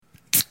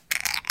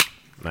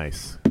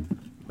Nice.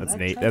 That's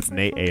Nate. That's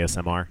Nate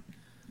ASMR.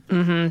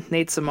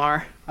 Nate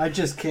Samar. I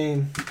just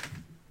came.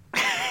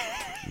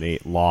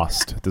 Nate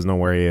lost. Doesn't know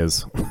where he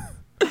is.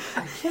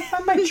 I can't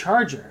find my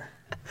charger.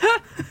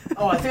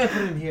 Oh, I think I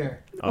put it in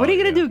here. What are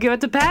you going to do? Give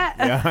it to Pat?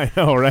 Yeah, I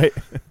know, right?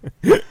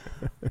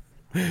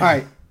 All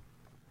right.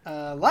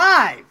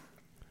 Live.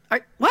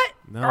 What?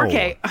 No.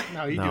 Okay.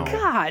 No, you No. do it.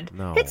 God.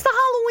 No. It's the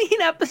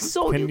Halloween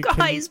episode, Can- you can-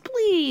 guys.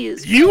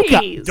 Please. You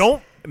please.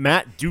 don't,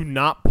 Matt. Do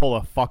not pull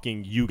a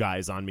fucking you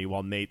guys on me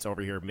while Nate's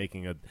over here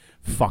making a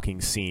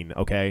fucking scene.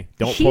 Okay,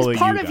 don't He's pull a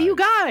part you of guys. you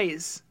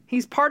guys.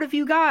 He's part of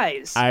you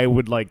guys. I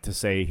would like to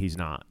say he's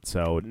not.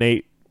 So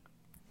Nate,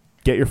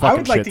 get your fucking I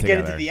would like shit to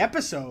together. get into the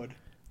episode.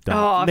 Don't.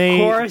 Oh, of Nate,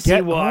 course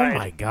you would. Oh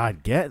my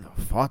God, get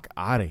the fuck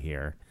out of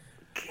here.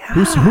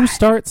 Who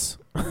starts?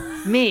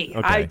 Me.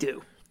 Okay. I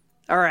do.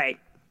 All right.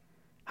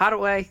 How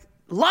do I?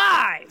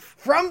 Live.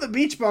 From the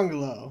Beach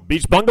Bungalow.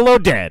 Beach Bungalow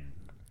dead,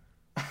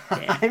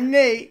 I'm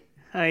Nate.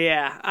 Oh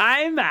yeah.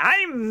 I'm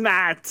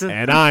Matt.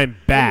 and I'm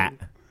Bat.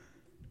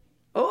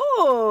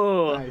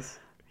 Oh. Nice.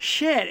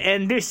 Shit.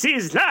 And this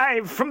is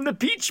live from the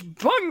Beach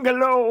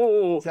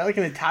Bungalow. Is that like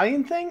an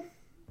Italian thing?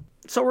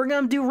 So we're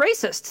gonna do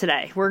racist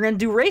today. We're gonna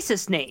do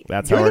racist, Nate.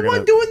 That's how You're we're the gonna.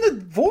 one doing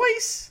the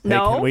voice. Hey,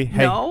 no. can we-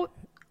 hey. No.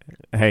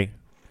 Hey,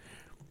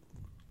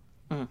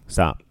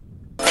 stop.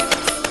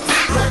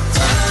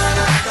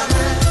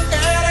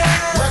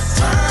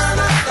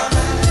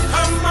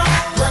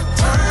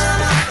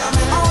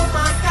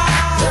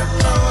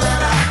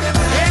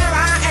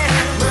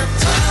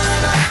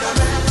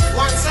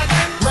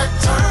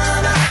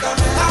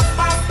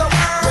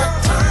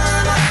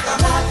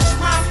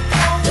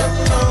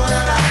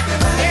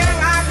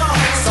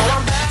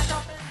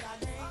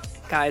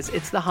 Guys,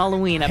 it's the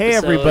Halloween episode. Hey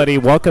everybody,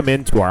 welcome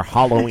into our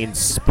Halloween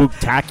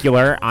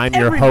spooktacular. I'm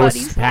your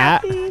Everybody's host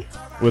Pat, happy.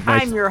 with my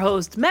I'm your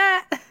host,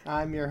 Matt.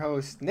 I'm your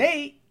host,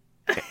 Nate.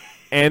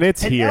 and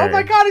it's And, here. oh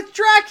my God, it's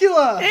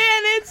Dracula. And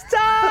it's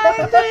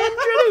time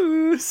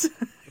to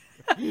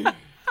introduce.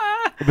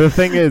 The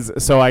thing is,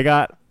 so I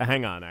got.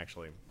 Hang on,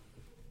 actually.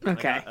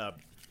 Okay.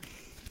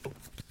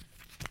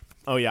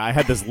 Oh yeah, I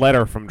had this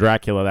letter from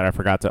Dracula that I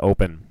forgot to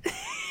open.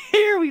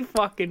 Here we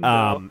fucking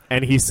go.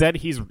 And he said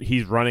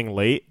he's running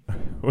late,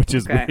 which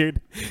is Okay.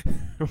 weird.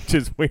 Which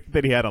is weird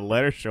that he had a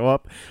letter show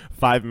up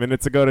 5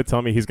 minutes ago to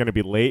tell me he's going to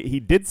be late. He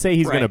did say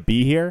he's going to Right.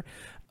 be here.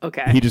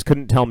 Okay. He just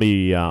couldn't tell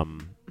me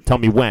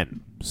when.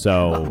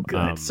 So Oh,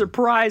 good.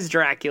 Surprise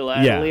Dracula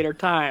at yeah. a later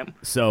time.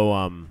 So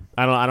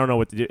I don't know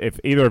what to do. If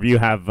either of you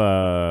have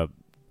I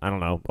don't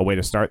know, a way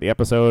to start the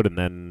episode and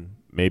then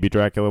maybe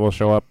Dracula will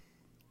show up.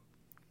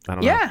 I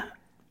don't know. Yeah.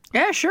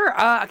 Yeah, sure.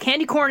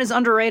 Candy corn is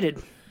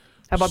underrated.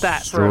 How about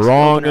that? for us?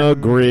 Strong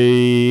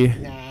agree.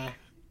 Nah.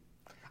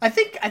 I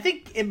think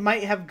it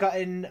might have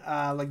gotten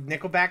like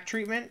Nickelback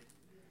treatment,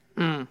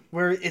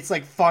 where it's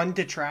like fun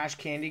to trash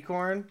candy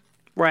corn,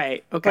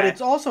 Right. Okay. but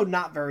it's also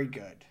not very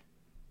good.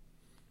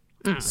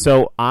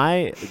 So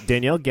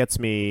Danielle gets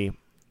me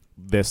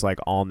this like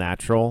all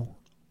natural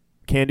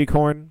candy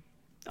corn.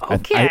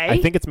 okay. I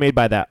think it's made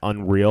by that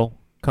Unreal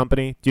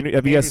company. Have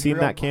you guys It's seen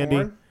real that candy?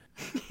 corn.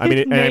 I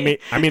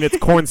mean it's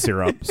corn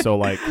syrup, so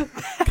like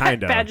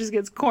kind Pat of. just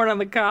gets corn on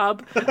the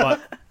cob.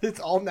 But It's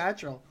all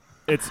natural.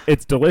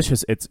 it's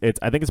delicious. It's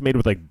I think it's made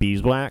with like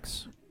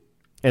beeswax,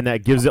 and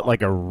that gives it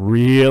like a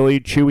really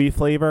chewy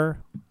flavor,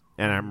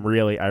 and I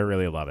really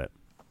love it.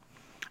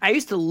 I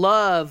used to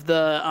love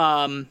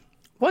the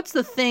what's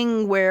the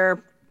thing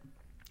where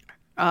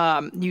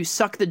you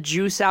suck the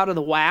juice out of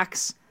the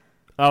wax?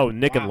 Oh,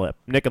 Nick and Lip,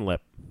 Lip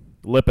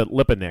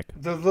and Nick.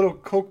 The little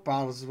Coke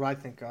bottles is what I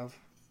think of.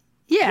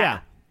 Yeah.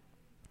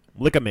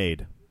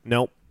 Lick-a-Maid.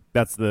 Nope,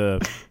 that's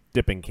the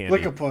dipping candy.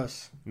 Like a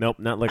puss. Nope,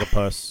 not like a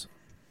puss.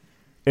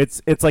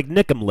 It's like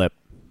Nick and Lip.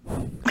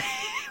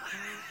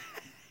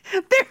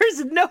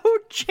 There's no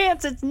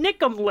chance it's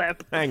Nickum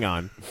Lip. Hang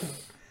on.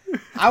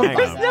 I would Hang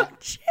buy on. No that.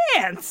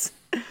 chance.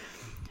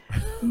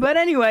 But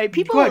anyway,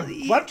 people. Go ahead.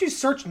 Why don't you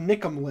search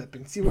Nickum Lip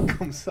and see what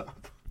comes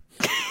up?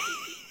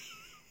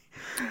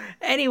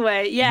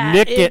 Anyway, yeah,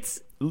 Nick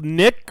it's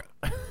Nick.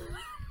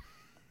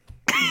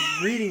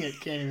 Reading it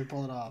can't even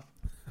pull it off.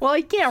 well,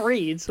 he can't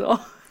read, so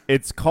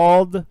It's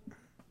called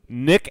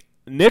Nickel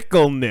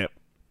Nip.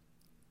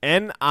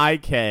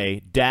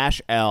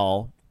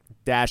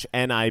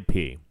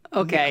 NIK-L-NIP.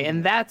 okay,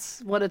 and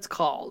that's what it's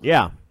called.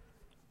 Yeah.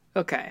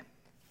 Okay.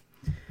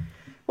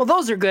 Well,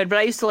 those are good, but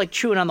I used to like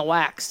chewing on the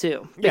wax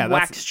too. Big Yeah,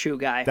 that's- wax chew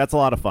guy. That's a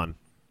lot of fun.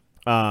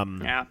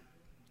 Yeah.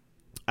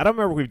 I don't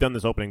remember if we've done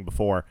this opening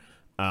before,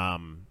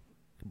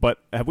 but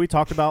have we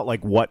talked about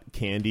like what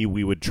candy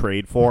we would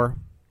trade for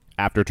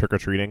after trick or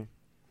treating?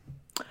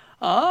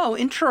 Oh,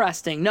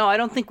 interesting. No, I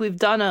don't think we've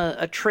done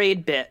a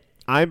trade bit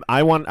I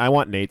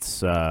want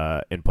Nate's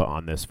input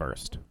on this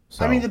first.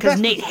 So. I mean, the because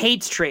best Nate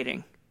hates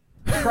trading.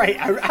 right.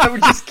 I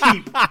would just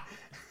keep.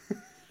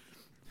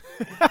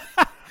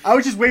 I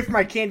would just wait for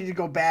my candy to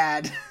go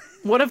bad.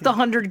 What if the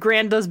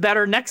 $100,000 does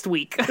better next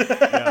week?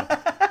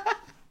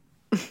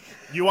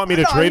 You want me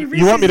to No, I trade? mean,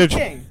 You want me to? Reese's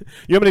is king.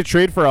 You want me to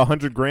trade for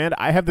 $100,000?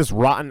 I have this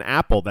rotten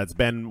apple that's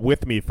been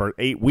with me for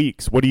 8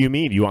 weeks. What do you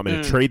mean? You want me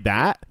to trade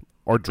that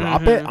or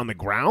drop it on the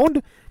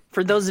ground?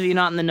 For those of you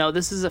not in the know,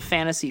 this is a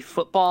fantasy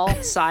football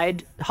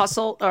side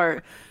hustle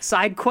or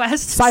side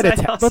quest. Side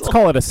attack. hustle. Let's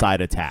call it a side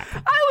attack.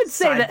 I would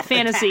say Side that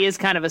fantasy is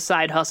kind of a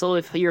side hustle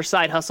if your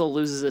side hustle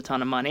loses a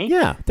ton of money.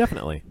 Yeah,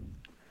 definitely.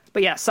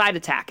 But yeah, side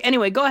attack.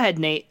 Anyway, go ahead,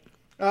 Nate.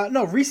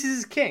 No, Reese's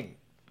is king.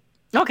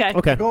 Okay.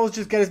 Okay. The goal is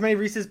just get as many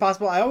Reese's as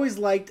possible. I always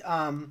liked.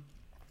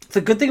 The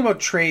good thing about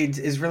trades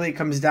is really it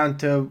comes down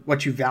to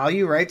what you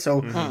value, right?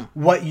 So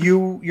what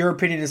your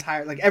opinion is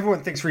higher. Like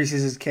everyone thinks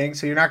Reese's is king,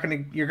 so you're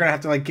gonna have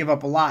to like give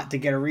up a lot to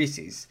get a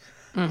Reese's.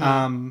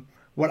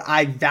 What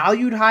I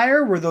valued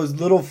higher were those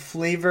little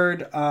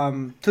flavored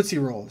Tootsie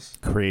Rolls.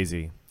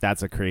 Crazy.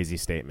 That's a crazy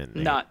statement.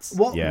 Nate. Nuts.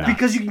 Well, Yeah.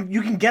 because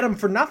you can get them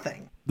for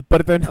nothing.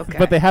 But then, Okay.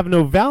 but they have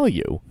no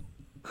value.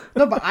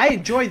 No, but I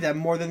enjoy them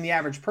more than the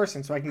average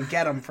person, so I can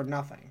get them for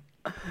nothing.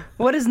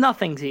 What is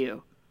nothing to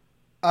you?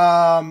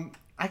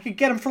 I could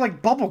get them for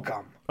like bubble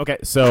gum. Okay,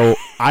 so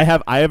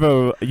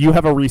you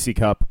have a Reese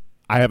cup.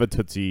 I have a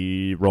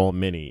Tootsie Roll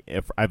mini.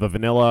 If I have a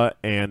vanilla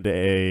and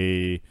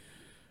I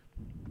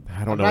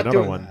don't know not another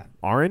doing one. that.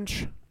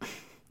 Orange.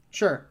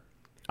 Sure.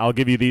 I'll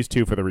give you these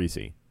 2 for the Reese.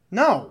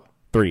 No.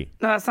 3.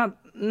 No, that's not.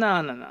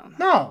 No.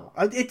 No.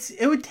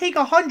 It would take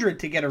 100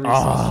 to get a Reese's.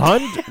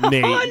 100.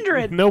 Nate,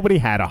 100. Nobody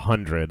had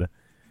 100.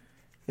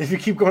 If you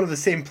keep going to the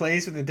same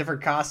place with a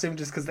different costume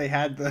just because they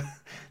had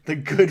the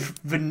good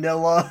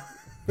vanilla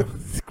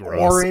Gross.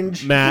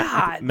 orange.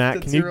 God, Matt,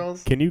 Tootsie can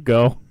Rolls. you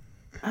go?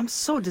 I'm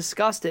so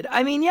disgusted.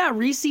 I mean, yeah,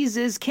 Reese's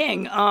is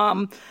king.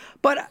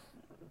 But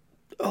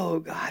oh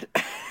god.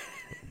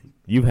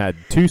 You've had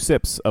 2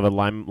 sips of a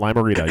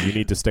limerita. You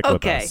need to stick with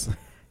Okay. us.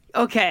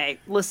 Okay,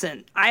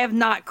 listen. I have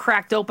not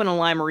cracked open a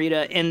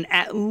Limerita in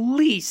at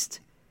least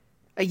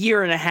a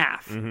year and a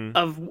half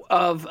of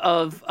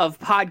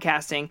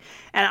podcasting,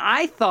 and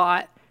I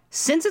thought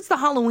since it's the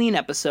Halloween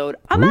episode,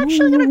 I'm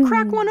actually gonna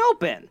crack one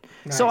open.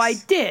 So I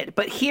Nice. did,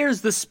 but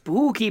here's the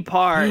spooky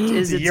part: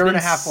 is a it's year and been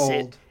a half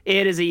old.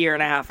 It is a year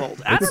and a half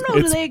old. I don't know. Do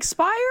it's- they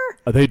expire?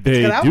 They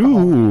got do.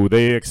 alcohol.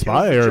 They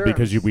expire germs.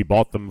 because we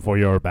bought them for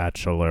your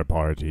bachelor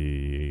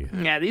party.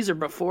 Yeah, these are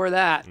before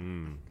that.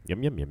 Yum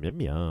yum yum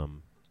yum yum.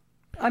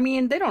 I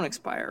mean, they don't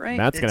expire, right?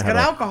 Matt's It's gonna got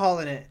have alcohol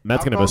in it.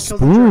 Matt's gonna have a Alcohol kills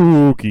the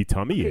germs. spooky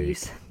tummy ache.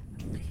 Jeez.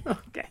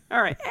 Okay.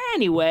 All right.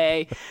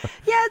 Anyway,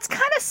 yeah, it's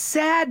kind of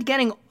sad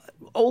getting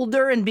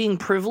older and being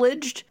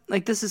privileged.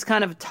 Like, this is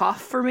kind of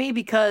tough for me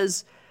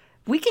because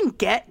we can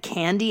get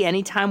candy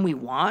anytime we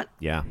want.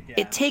 Yeah.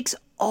 It takes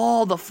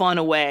all the fun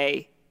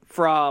away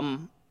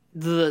from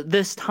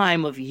this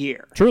time of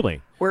year.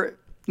 Truly. Where,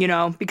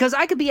 because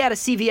I could be at a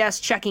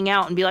CVS checking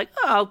out and be like,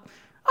 oh,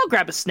 I'll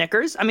grab a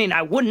Snickers. I mean,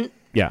 I wouldn't,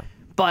 Yeah.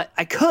 but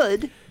I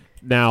could,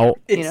 Now,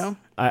 It's-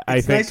 I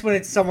It's think nice when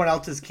it's someone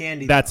else's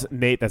candy. that's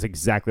Nate. That's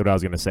exactly what I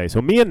was going to say. So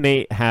me and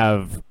Nate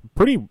have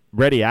pretty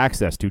ready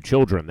access to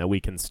children that we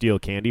can steal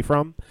candy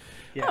from,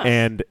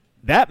 and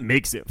that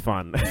makes it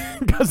fun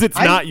because it's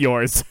not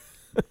yours.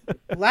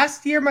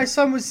 Last year, my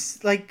son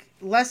was like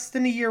less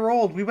than a year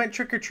old. We went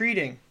trick or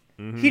treating.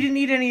 He didn't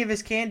eat any of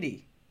his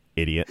candy.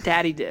 Idiot.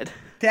 Daddy did.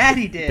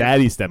 Daddy did.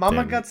 Daddy stepped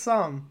Mama in. got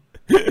some.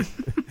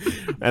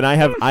 And I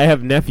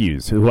have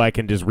nephews who I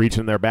can just reach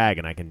in their bag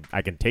and I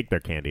can take their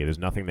candy. There's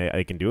nothing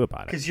they can do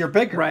about it. Because you're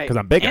bigger. Right. 'Cause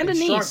I'm bigger. And a And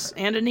niece.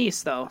 stronger. And a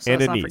niece, though. So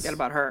And let's a not niece. forget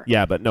about her.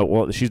 Yeah, but no.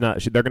 Well, she's not.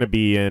 They're going to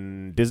be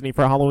in Disney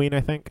for Halloween,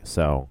 I think.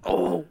 So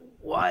Oh,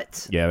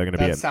 what? yeah, they're going to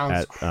That be sounds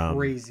at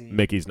crazy.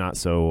 Mickey's not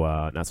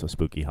so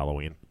spooky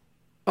Halloween.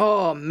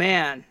 Oh,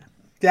 man.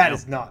 That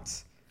is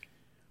nuts.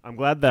 I'm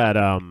glad that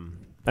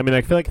I mean,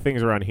 I feel like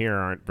things around here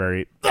aren't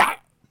very.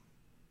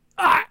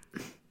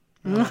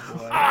 There we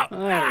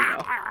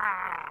go.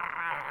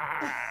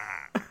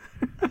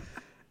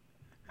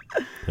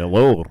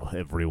 Hello,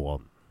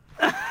 everyone.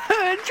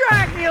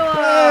 Dracula!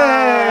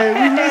 Hey,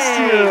 we missed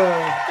you.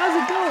 How's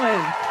it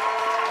going?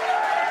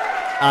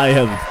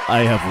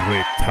 I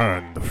have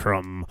returned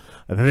from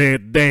the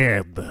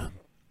dead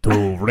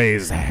to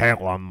raise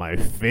hell on my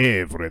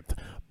favorite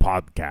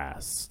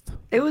podcast.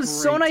 It was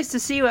so nice to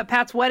see you at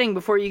Pat's wedding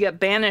before you get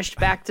banished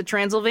back to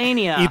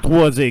Transylvania. It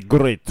was a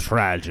great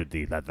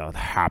tragedy that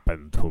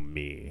happened to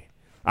me.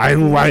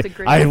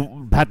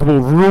 Pat will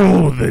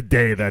rue the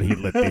day that he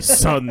let the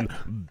sun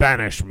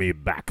banish me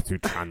back to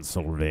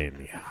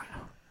Transylvania.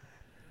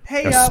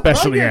 Hey,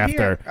 Especially while you're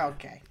after- here-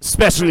 Okay.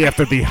 Especially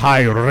after the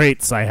high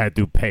rates I had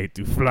to pay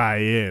to fly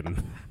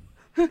in.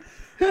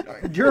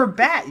 You're a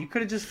bat. You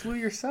could have just flew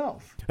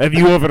yourself. Have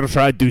you ever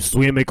tried to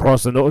swim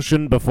across an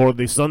ocean before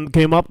the sun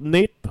came up,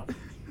 Nate?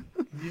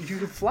 You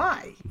could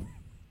fly.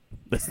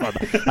 That's not,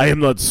 I am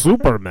not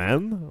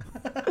Superman.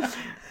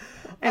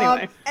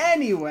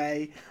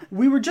 Anyway.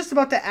 We were just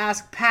about to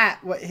ask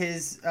Pat what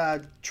his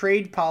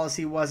trade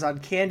policy was on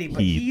candy,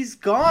 but he's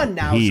gone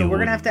now, so we're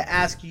going to have to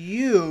ask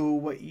you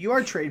what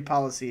your trade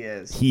policy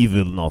is. He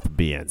will not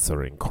be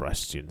answering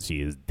questions.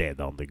 He is dead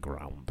on the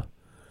ground.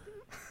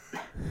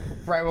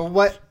 Right, well,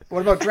 what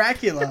about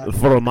Dracula?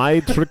 For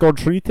my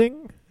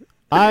trick-or-treating,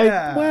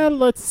 Yeah. Well,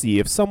 let's see.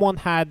 If someone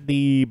had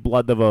the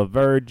blood of a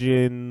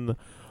virgin,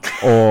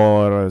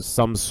 or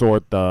some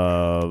sort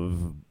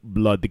of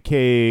blood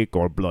cake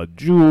or blood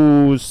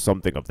juice,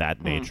 something of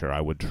that nature,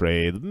 I would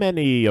trade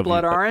many of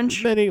Blood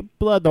orange? Many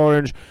blood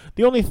orange.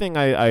 The only thing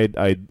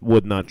I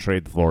would not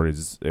trade for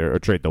is or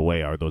trade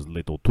away are those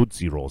little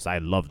Tootsie Rolls. I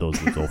love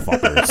those little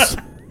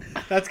fuckers.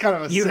 That's kind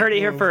of a You sick heard it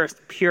here move.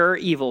 first. Pure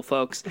evil,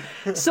 folks.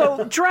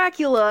 So,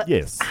 Dracula,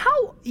 Yes.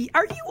 how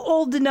are you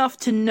old enough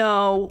to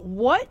know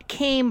what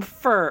came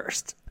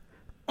first?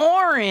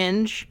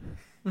 Orange,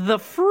 the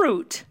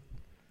fruit,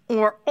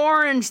 or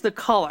orange, the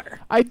color?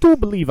 I do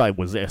believe I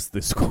was asked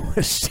this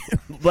question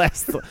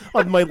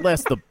on my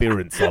last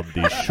appearance on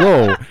the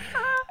show.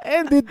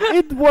 And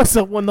it was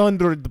a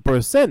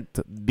 100%.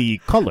 The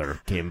color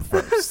came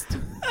first.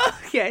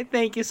 Okay,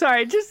 thank you.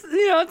 Sorry, just,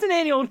 it's an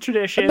annual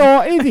tradition.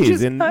 No, it is.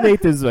 Just- And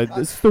Nate is a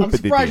stupid I'm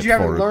surprised idiot you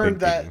haven't for learned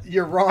thinking. that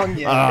you're wrong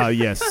yet.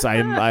 Yes,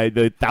 I'm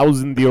the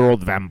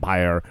 1,000-year-old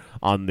vampire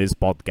on this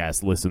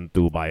podcast listened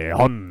to by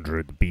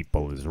 100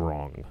 people is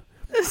wrong.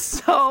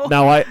 So,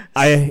 Now,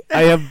 I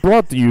have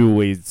brought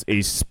you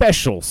a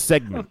special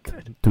segment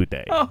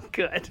today. oh,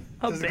 good.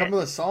 Does it come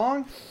with a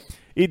song?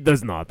 It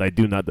does not. I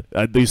do not.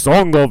 The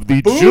song of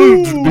the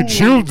Ooh.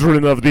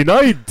 children of the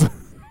night.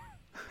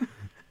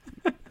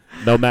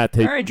 No, Matt.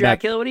 Hey, All right,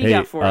 Dracula, what do you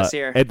got for us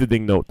here?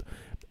 Editing note.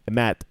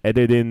 Matt,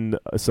 edit in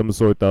some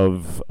sort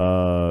of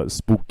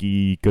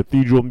spooky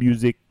cathedral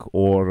music,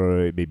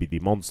 or maybe the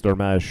Monster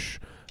Mash,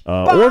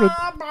 or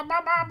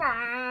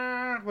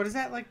What is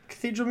that, like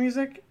cathedral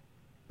music?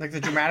 Like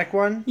the dramatic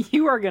one?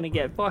 You are going to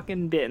get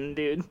fucking bitten,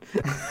 dude.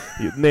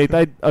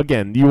 Nate.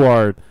 Again, you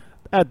are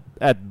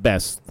at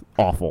best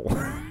awful.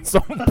 So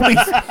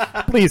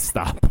please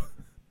stop.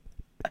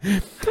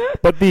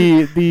 But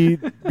the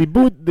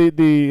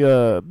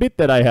bit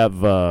that I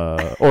have,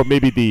 or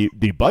maybe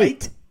the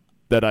bite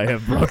that I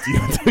have brought you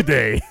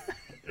today,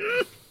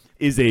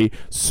 is a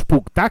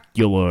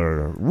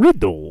spooktacular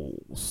riddle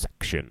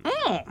section.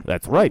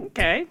 That's right.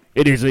 Okay.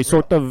 It is a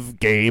sort of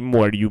game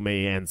where you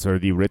may answer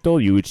the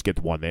riddle. You each get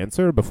one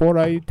answer before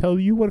I tell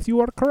you if you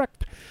are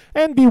correct.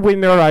 And the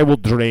winner I will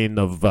drain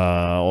of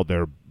all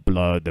their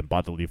blood and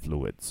bodily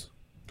fluids.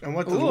 And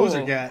what does the Ooh.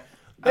 loser get?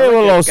 They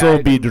will this guy also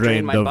who be can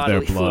drain drained my of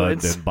their bodily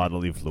blood fluids. and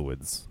bodily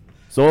fluids.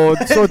 So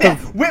it's sort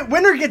of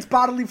Winner gets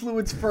bodily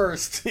fluids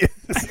first.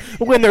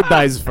 winner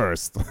dies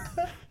first.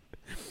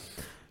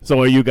 So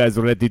are you guys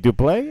ready to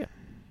play?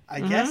 I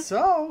guess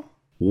so.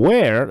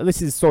 Where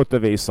this is sort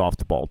of a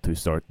softball to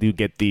start. You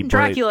get the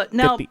Dracula.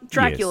 Now,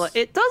 Dracula,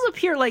 Yes. it does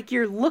appear like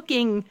you're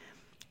looking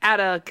at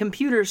a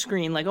computer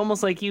screen, like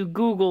almost like you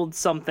Googled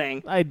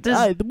something.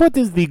 What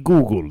is the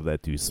Google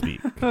that you speak?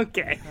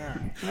 Okay.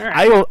 All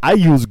right. I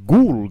use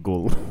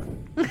Google.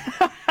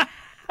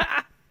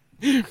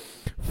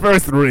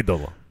 First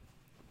riddle.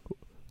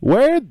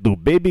 Where do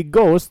baby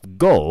ghosts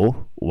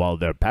go while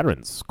their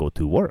parents go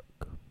to work?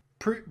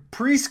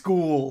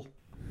 Preschool.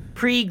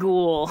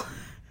 Pre-ghoul.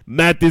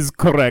 Matt is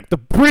correct.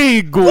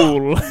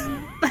 Pre-ghoul.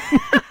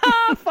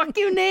 Fuck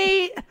you,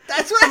 Nate.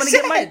 That's what I'm I gonna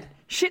said. get my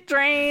shit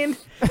drained.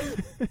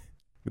 I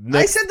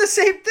Next, said the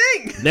same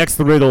thing. next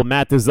riddle.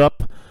 Matt is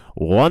up.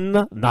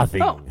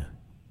 1-0. Oh.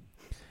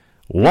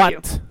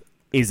 What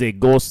is a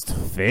ghost's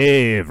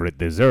favorite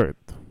dessert?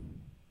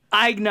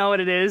 I know what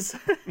it is.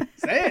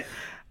 Say it.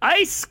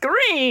 Ice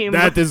cream.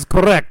 That is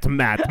correct,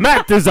 Matt.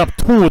 Matt is up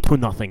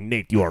 2-0.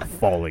 Nate, you are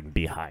falling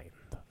behind.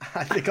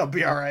 I think I'll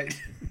be all right.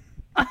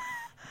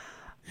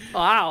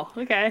 Wow.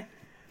 Okay.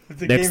 If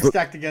the Next game's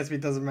stacked against me,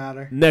 it doesn't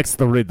matter. Next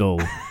riddle.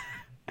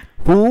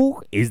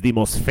 Who is the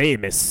most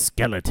famous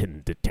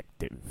skeleton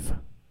detective?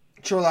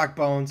 Sherlock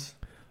Bones.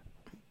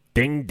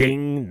 Ding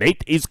ding.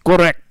 Nate is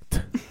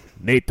correct.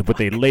 Nate with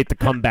a late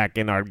comeback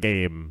in our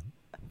game.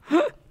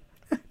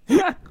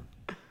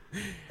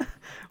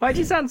 Why'd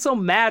you sound so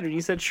mad when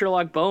you said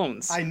Sherlock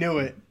Bones? I knew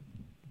it.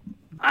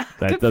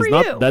 That Good does for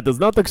not you. that does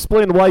not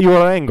explain why you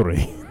are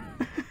angry.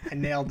 I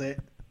nailed it.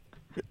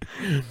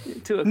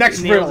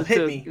 Next riddle,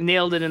 hit me.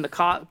 Nailed it in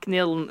the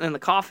nailed in the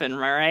coffin. Am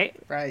I right?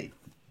 Right.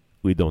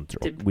 We don't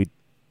joke.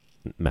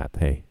 Matt,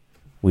 hey.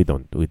 We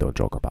don't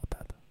joke about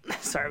that.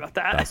 Sorry about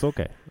that. That's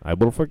okay. I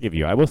will forgive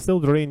you. I will still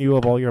drain you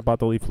of all your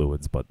bodily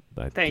fluids, but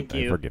Thank I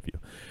you. forgive you.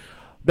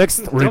 Next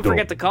riddle. Don't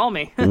forget to call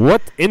me.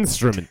 What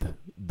instrument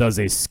does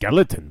a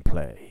skeleton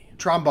play?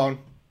 Trombone.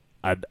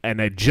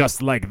 And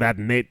just like that,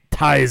 Nate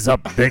ties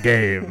up the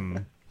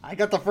game. I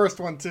got the first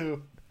one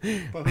too.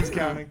 But who's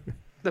counting?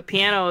 The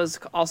piano is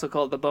also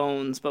called the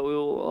bones, but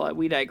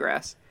we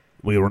digress.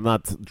 We were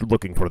not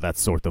looking for that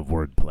sort of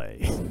wordplay.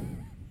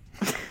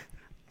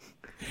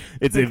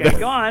 It's Okay,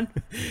 go on.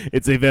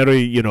 It's a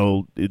very,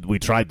 we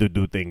tried to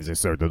do things a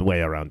certain way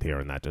around here,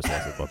 and that just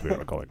wasn't what we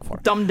were going for.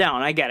 Dumb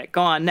down. I get it.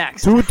 Go on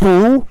next.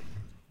 2-2.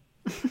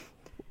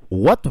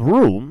 What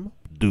room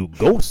do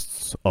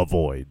ghosts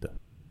avoid?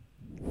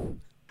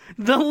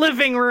 The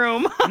living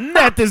room.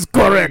 That is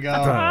correct. There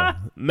you go.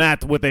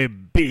 Matt with a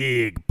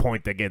big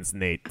point against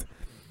Nate.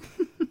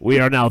 We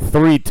are now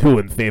 3-2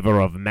 in favor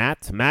of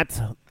Matt.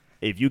 Matt,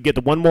 if you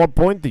get one more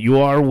point, you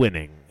are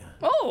winning.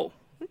 Oh,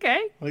 Okay.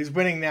 Well, he's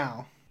winning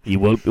now. He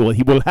will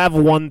have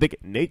one.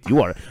 Nate,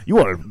 you are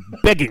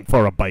begging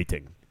for a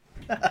biting.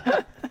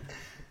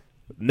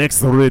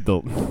 Next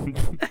riddle.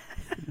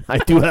 I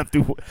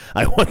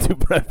want to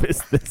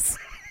preface this.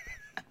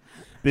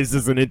 This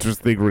is an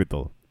interesting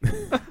riddle.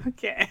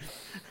 Okay.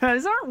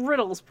 These aren't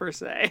riddles per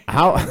se.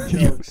 How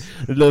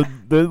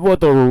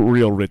what are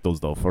real riddles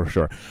though, for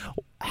sure.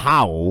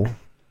 How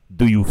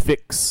do you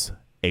fix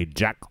a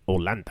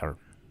jack-o'-lantern?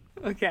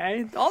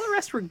 Okay. All the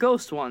rest were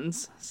ghost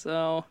ones,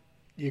 so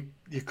You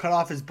cut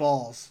off his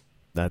balls.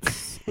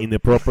 That's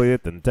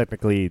inappropriate and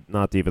technically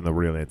not even a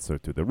real answer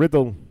to the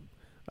riddle.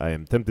 I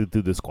am tempted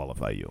to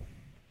disqualify you.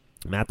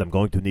 Matt, I'm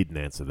going to need an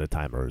answer. The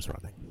timer is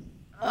running.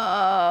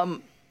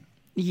 How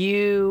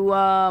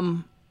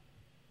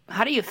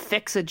do you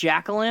fix a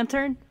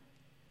jack-o'-lantern?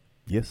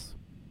 Yes.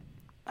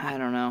 I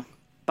don't know.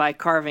 By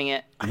carving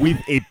it. With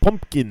a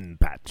pumpkin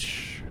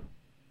patch.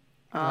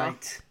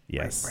 Right.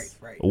 Yes.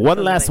 Right. One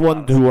Doesn't last make a lot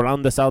one of to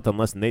round this out,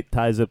 unless Nate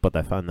ties it, but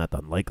I find that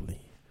unlikely.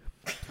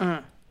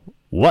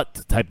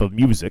 What type of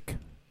music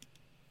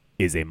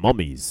is a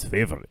mummy's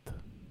favorite?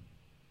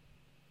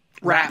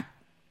 Rap.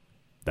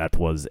 That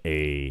was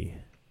a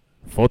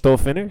photo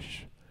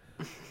finish.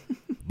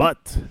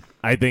 But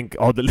I think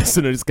all the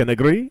listeners can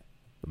agree.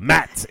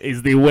 Matt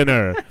is the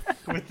winner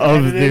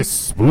of this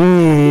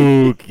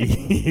spooky,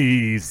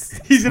 He's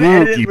gonna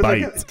edit it with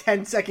bite. like a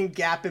 10-second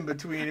gap in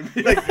between and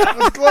be like, that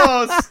was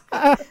close.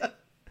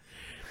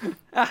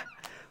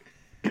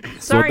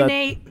 Sorry,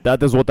 Nate.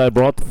 That is what I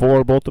brought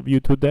for both of you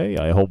today.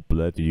 I hope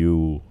that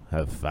you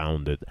have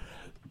found it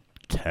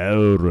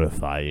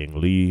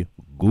terrifyingly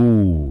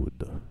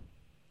good.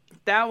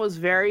 That was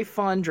very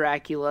fun,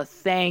 Dracula.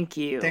 Thank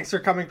you. Thanks for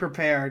coming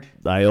prepared.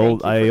 I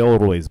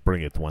always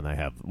bring it when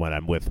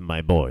I'm with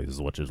my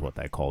boys, which is what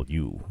I call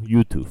you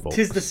two folks.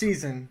 'Tis the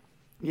season.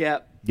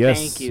 Yep. Yes,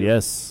 Thank you.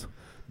 yes.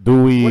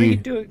 Do we? What are you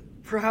doing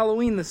for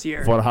Halloween this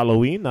year? For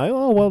Halloween? I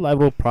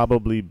will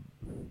probably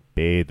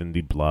bathe in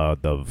the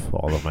blood of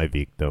all of my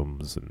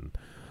victims and,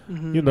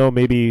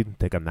 maybe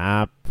take a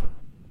nap.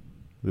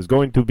 There's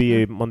going to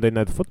be a Monday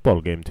Night Football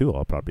game, too.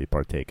 I'll probably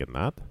partake in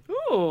that.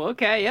 Ooh,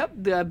 okay, yep.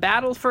 The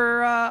battle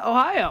for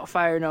Ohio, if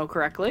I know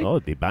correctly. Oh,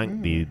 the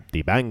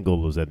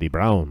Bengals and the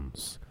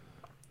Browns.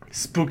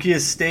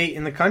 Spookiest state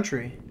in the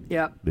country.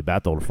 Yep. The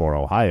battle for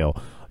Ohio.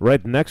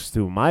 Right next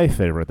to my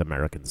favorite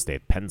American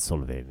state,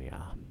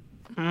 Pennsylvania.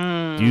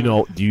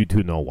 Do you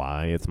two know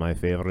why it's my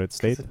favorite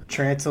state?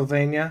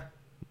 Transylvania.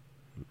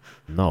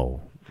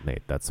 No,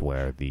 Nate, that's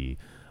where the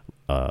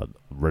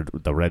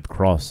Red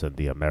Cross and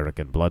the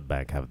American Blood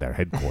Bank have their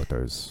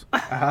headquarters.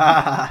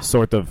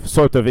 Sort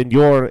of in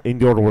your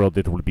world,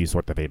 it would be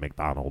sort of a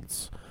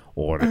McDonald's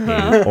or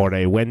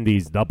a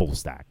Wendy's double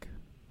stack.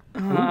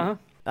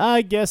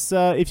 I guess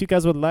if you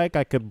guys would like,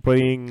 I could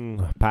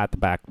bring Pat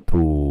back to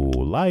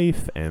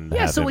life and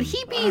Yeah, have so him... would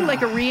he be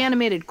like a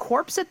reanimated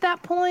corpse at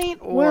that point?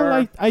 Or...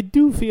 Well, I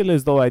do feel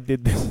as though I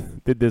did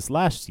this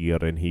last year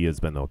and he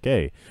has been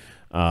okay.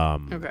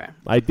 Okay.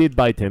 I did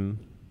bite him.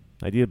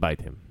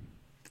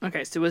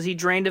 Okay, so was he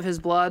drained of his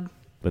blood?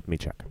 Let me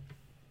check.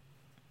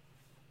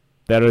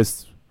 There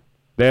is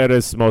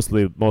most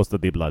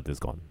of the blood is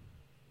gone.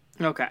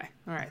 Okay,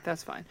 all right,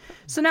 that's fine.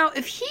 So now,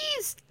 if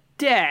he's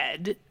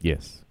dead,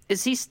 Yes.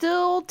 is he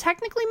still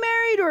technically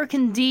married, or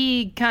can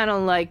Dee kind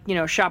of like,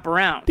 shop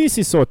around? This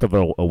is sort of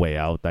a way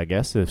out, I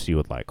guess, if she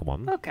would like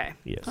one. Okay.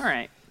 Yes. All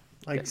right.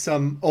 Like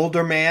some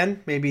older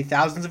man, maybe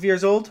thousands of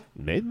years old.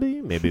 Maybe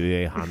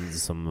a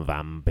handsome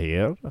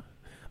vampire.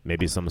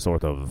 Maybe some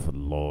sort of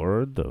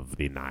lord of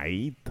the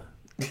night.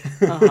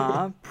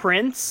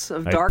 Prince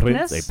of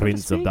Darkness. A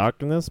prince of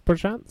darkness,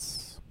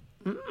 perchance.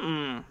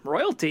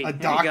 Royalty. A There you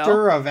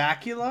doctor of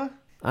Acula.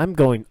 I'm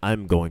going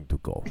to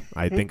go.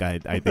 I think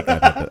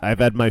I've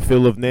had my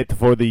fill of Nate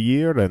for the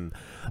year, and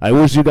I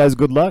wish you guys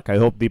good luck. I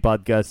hope the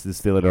podcast is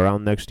still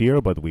around next year,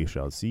 but we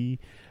shall see.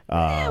 we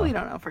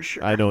don't know for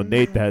sure. I know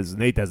Nate has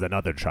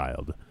another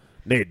child.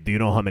 Nate, do you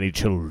know how many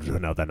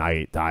children of the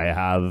night I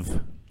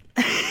have?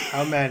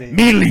 How many?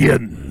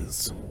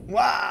 Millions.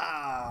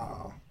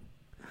 Wow.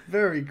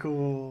 Very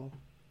cool.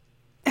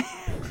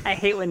 I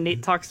hate when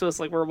Nate talks to us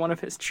like we're one of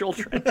his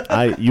children.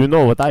 You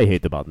know what I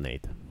hate about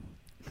Nate?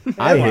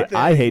 Everything.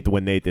 I hate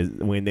when Nate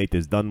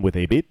is done with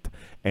a bit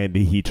and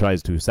he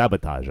tries to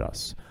sabotage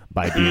us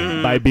by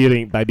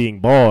being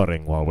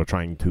boring while we're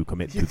trying to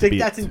commit You to the think bit.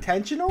 that's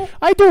intentional?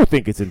 I do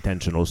think it's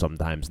intentional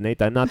sometimes,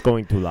 Nate. I'm not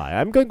going to lie.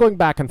 I'm going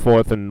back and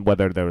forth on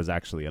whether there is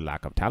actually a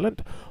lack of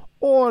talent,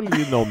 or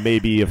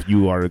maybe if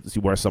you are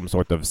some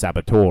sort of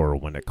saboteur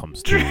when it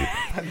comes to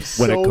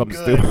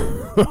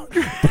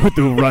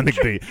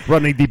to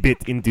running the bit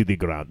into the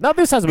ground. Now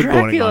this has been going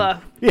on.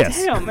 Dracula.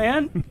 Yes. Damn,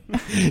 man.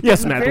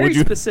 Yes, Matt. Very Would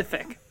you?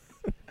 specific.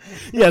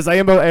 Yes, I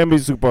am a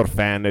super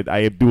fan.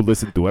 I do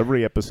listen to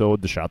every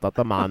episode. Shout out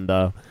to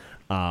Amanda.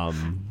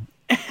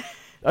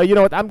 You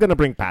know what? I'm going to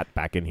bring Pat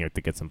back in here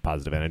to get some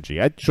positive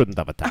energy. I shouldn't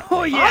have attacked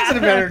Oh, him. yeah.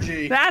 Positive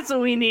energy. That's what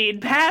we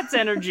need. Pat's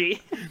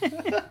energy.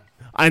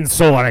 And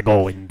so I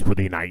go into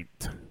the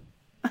night.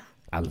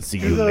 I'll see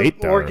Do you the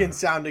later. organ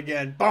sound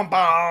again. Bum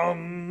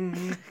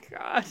bum.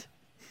 God.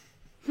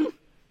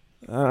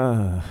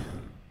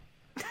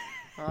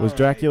 Was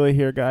Dracula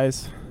here,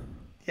 guys?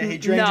 Yeah, he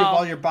drained you of No.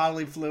 all your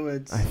bodily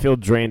fluids. I feel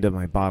drained of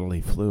my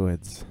bodily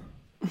fluids.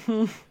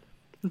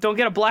 Don't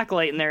get a black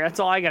light in there. That's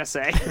all I gotta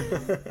say.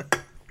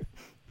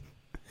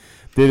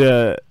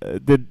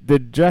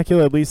 Did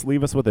Dracula at least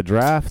leave us with a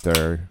draft,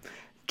 or?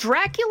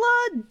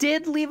 Dracula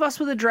did leave us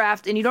with a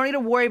draft, and you don't need to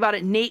worry about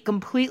it. Nate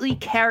completely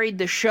carried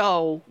the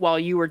show while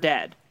you were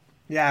dead.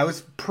 Yeah, it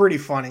was pretty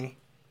funny.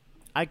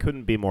 I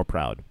couldn't be more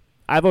proud.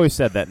 I've always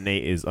said that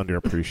Nate is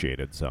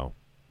underappreciated, so.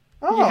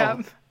 Oh,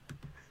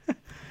 Yeah.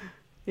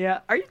 Yeah.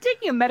 Are you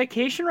taking a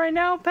medication right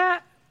now,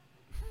 Pat?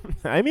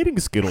 I'm eating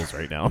Skittles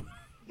right now.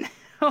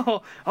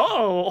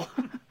 Oh.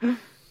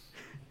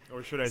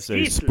 Or should I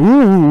say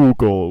Skittles.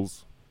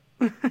 spookles?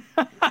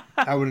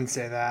 I wouldn't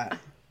say that.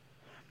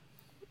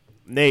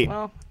 Nate,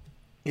 Well,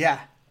 Yeah.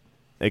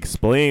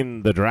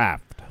 explain the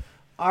draft.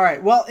 All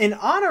right. Well, in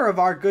honor of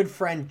our good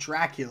friend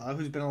Dracula,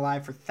 who's been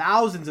alive for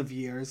thousands of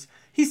years,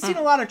 he's seen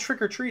a lot of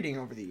trick-or-treating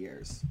over the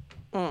years.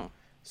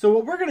 So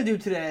what we're going to do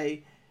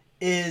today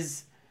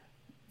is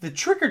the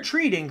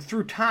trick-or-treating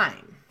through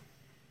time.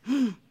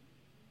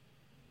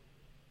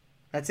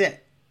 That's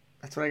it.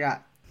 That's what I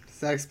got. Does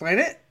that explain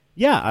it?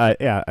 Yeah,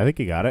 I think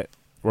you got it.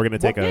 We're gonna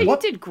take yeah, a you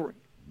did great.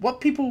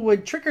 What people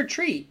would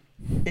trick-or-treat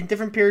in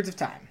different periods of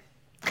time.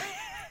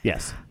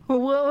 yes.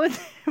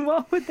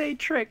 What would they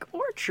trick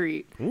or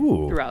treat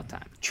Ooh, throughout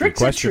time? Tricks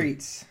and question.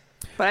 treats.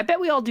 But I bet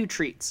we all do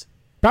treats.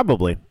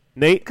 probably.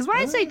 Nate, Because when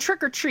I say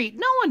trick or treat,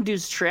 no one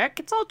does trick.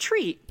 It's all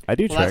treat. I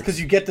do Well, that's tricks.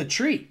 because you get the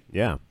treat.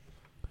 Yeah.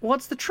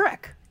 What's the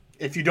trick?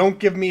 If you don't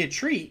give me a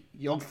treat,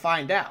 you'll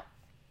find out.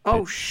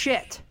 Oh,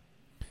 shit.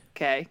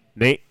 Okay.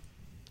 Nate,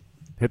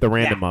 hit the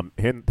random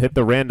Yeah. hit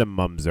the random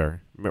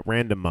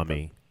random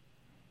mummy.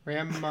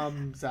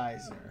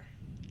 Ramumzizer.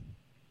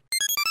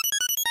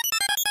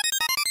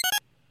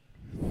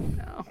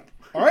 No.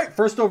 All right,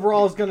 first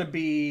overall is going to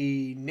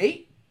be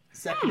Nate.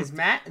 Second is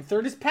Matt, and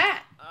third is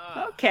Pat.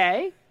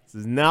 Okay. This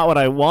is not what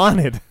I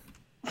wanted.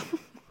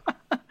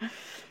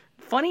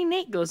 Funny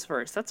Nate goes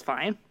first. That's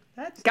fine.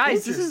 That's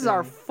Guys, this is our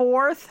interesting.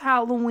 fourth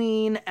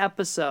Halloween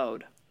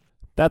episode.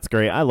 That's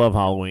great. I love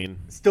Halloween.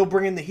 Still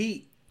bringing the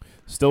heat.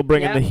 Still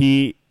bringing Yeah. the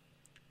heat.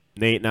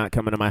 Nate not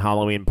coming to my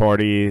Halloween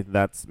party.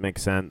 That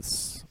makes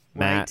sense.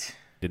 Matt Right.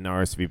 didn't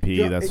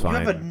RSVP. That's you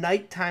fine. have a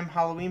nighttime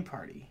Halloween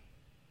party.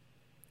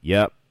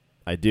 Yep,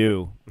 I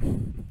do.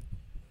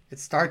 It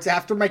starts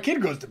after my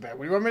kid goes to bed.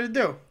 What do you want me to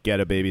do? Get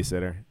a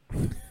babysitter.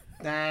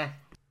 Nah.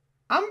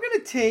 I'm going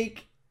to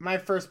take my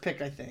first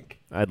pick, I think.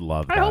 I'd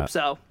love I that. hope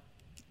so.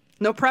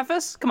 No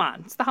preface? Come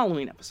on. It's the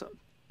Halloween episode.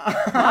 A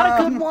lot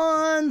of good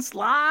ones.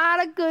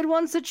 Lot of good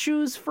ones to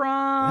choose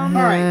from.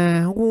 All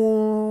right.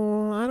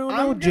 Well, I don't know,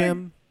 gonna-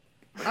 Jim.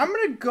 I'm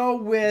going to go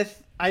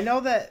with... I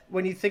know that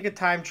when you think of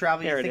time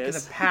travel, There you it think of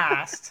is. the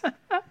past.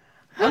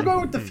 I'm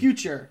going with the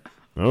future.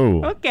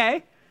 Oh,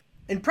 Okay.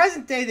 In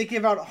present day, they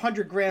give out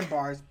 100 grand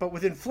bars, but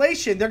with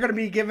inflation, they're going to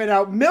be giving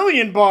out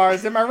million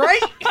bars. Am I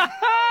right?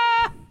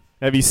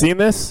 have you seen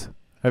this?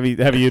 Have you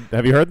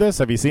heard this?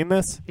 Have you seen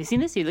this? You seen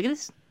this? You look at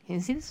this? You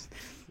see this?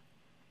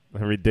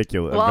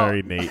 Ridiculous. Well-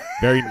 very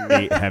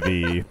Nate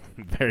heavy,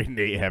 very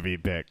Nate heavy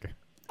pick.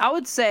 I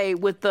would say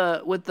with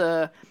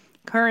the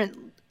current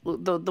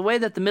the way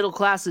that the middle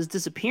class is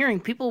disappearing,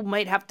 people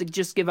might have to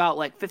just give out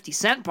like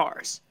 50-cent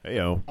bars,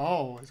 Heyo.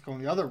 Oh, it's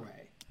going the other way.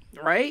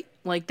 right?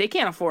 Like they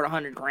can't afford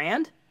 100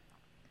 grand.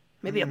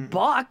 Maybe a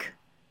buck.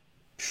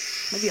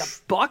 Maybe a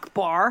buck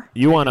bar.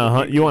 You want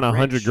a Rich.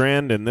 100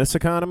 grand in this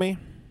economy?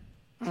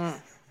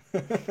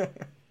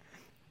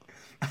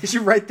 I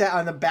should write that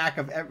on the back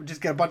of just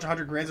get a bunch of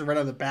 100 grands and write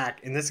on the back.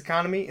 In this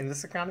economy, and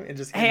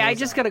just. Hey, I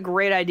just got a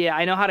great idea.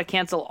 I know how to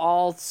cancel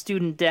all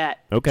student debt.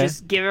 Okay.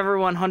 Just give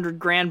everyone 100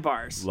 grand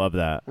bars. Love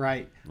that.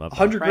 right. Love that.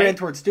 100 Right? grand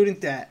towards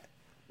student debt.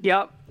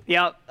 Yep.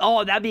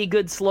 Oh, that'd be a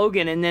good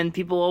slogan. And then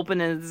people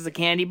open it as a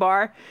candy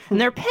bar, and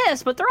they're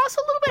pissed, but they're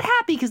also a little bit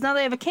happy because now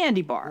they have a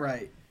candy bar.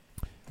 Right.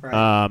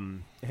 Right.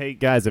 Hey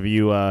guys, have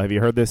you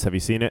heard this? Have you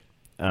seen it?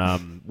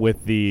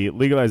 With the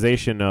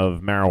legalization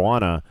of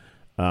marijuana,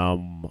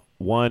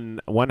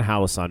 one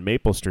house on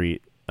Maple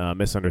Street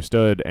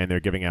misunderstood, and they're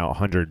giving out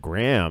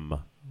 100-gram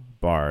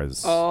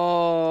bars.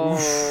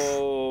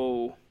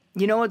 Oh.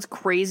 You know what's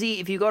crazy?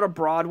 If you go to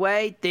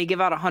Broadway, they give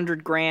out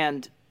 100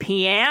 grand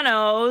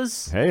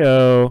pianos.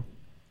 Heyo.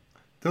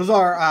 Those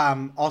are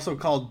also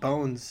called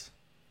bones.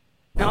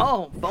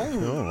 Oh,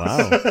 boom. Oh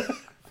wow.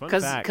 Fun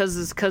fact.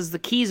 Because the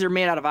keys are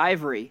made out of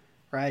ivory.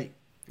 Right.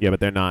 Yeah, but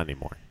they're not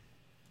anymore.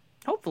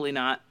 Hopefully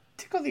not.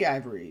 Tickle the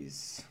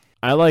ivories.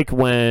 I like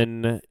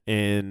when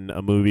in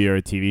a movie or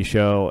a TV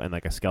show and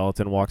like a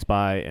skeleton walks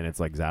by and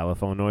it's like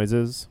xylophone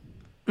noises.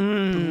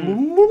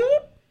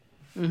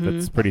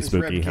 That's pretty His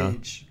spooky, huh?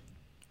 ribcage.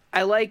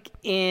 I like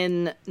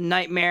in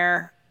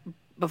Nightmare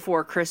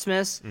Before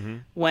Christmas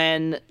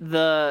when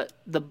the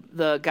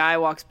guy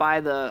walks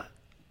by the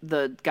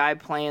guy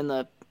playing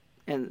the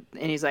and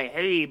he's like,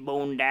 "Hey,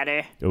 Bone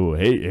Daddy." Oh,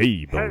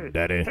 hey, Bone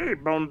Daddy. Hey,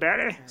 Bone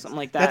Daddy. Something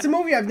like that. That's a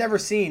movie I've never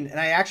seen, and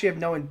I actually have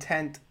no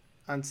intent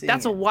on seeing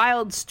That's it. a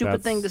wild,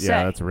 stupid thing to say.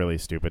 Yeah, that's really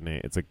stupid,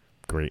 Nate. It's a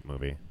great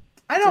movie.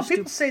 I know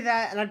people say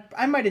that, and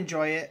I might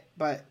enjoy it,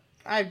 but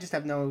I just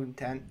have no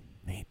intent.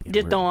 Nate,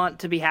 Just don't want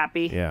to be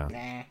happy. Yeah.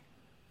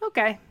 Nah.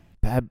 Okay.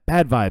 Bad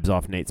vibes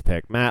off Nate's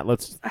pick. Matt,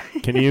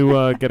 can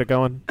you get it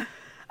going?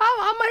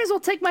 I might as well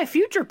take my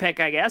future pick,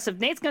 I guess. If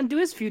Nate's gonna do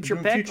his future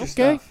Doing pick, future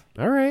Okay. stuff.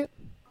 All right.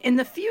 in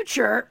the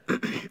future,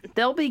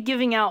 they'll be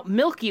giving out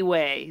Milky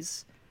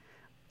Ways.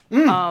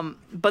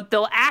 But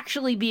they'll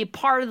actually be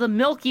part of the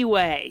Milky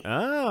Way.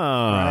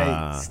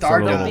 Ah. Right.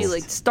 Stardust. They'll be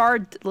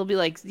like They'll be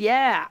like,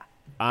 yeah.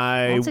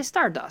 I I won't say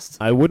Stardust.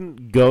 I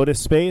wouldn't go to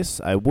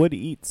space. I would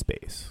eat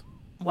space.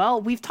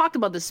 Well, we've talked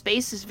about the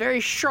space is very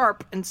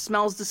sharp and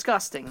smells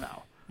disgusting,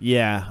 though.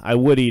 Yeah, I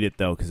would eat it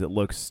though because it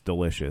looks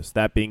delicious.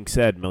 That being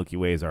said, Milky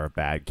Ways are a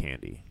bad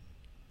candy.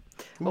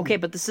 Okay,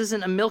 but this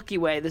isn't a Milky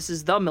Way. This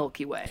is the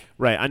Milky Way.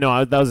 Right. I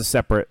know that was a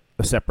separate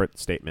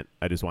statement.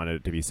 I just wanted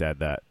it to be said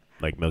that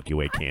like Milky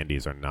Way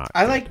candies are not.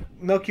 I good. like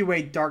Milky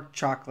Way dark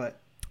chocolate.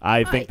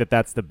 I think that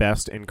that's the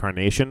best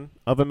incarnation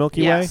of a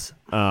Milky Yes.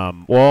 Way.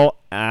 Well,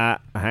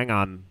 hang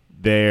on.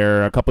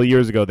 A couple of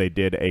years ago, they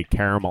did a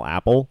caramel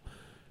apple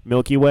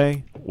Milky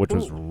Way, which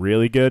was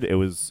really good. It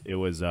was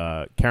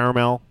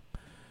caramel.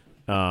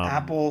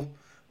 Apple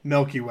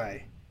Milky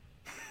Way.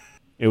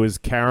 It was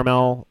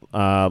caramel,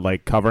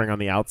 like covering on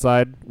the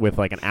outside with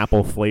like an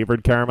apple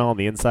flavored caramel on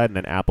the inside, and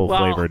then apple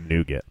flavored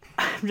nougat.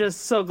 I'm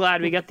just so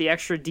glad we got the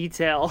extra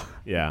detail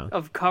Yeah.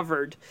 of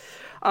covered.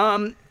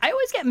 I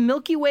always get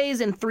Milky Ways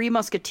and Three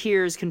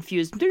Musketeers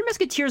confused. Three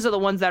Musketeers are the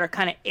ones that are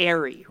kind of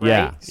airy, right?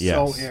 Yeah.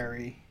 Yes. So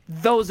airy.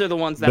 Those are the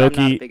ones that I'm not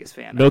the biggest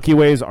fan of. Milky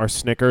Ways are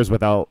Snickers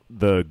without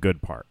the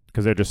good part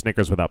because they're just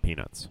Snickers without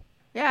peanuts.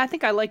 Yeah, I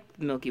think I like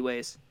the Milky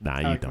Ways. Nah,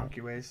 I you like don't.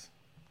 Milky Ways.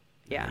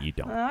 Yeah, you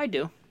don't. I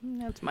do.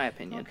 That's my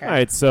opinion. Okay. All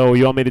right, so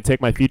you want me to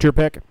take my future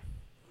pick?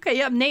 Okay,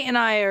 yep. Nate and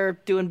I are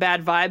doing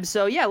bad vibes,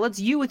 so yeah, let's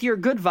you with your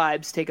good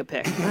vibes take a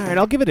pick. All right,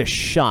 I'll give it a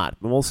shot,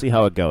 and we'll see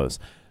how it goes.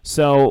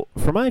 So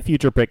for my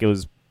future pick, it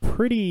was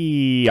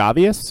pretty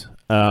obvious.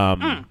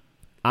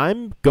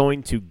 I'm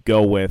going to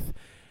go with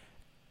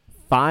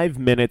 5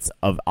 minutes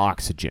of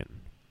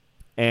oxygen,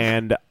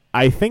 and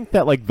I think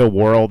that like the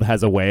world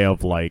has a way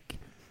of like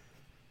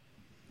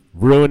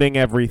ruining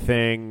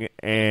everything,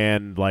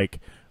 and like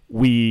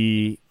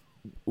we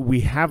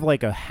have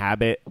like a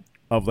habit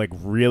of like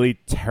really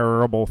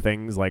terrible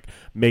things, like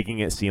making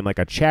it seem like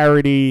a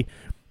charity,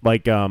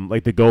 like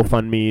the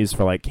GoFundMe's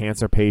for like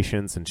cancer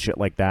patients and shit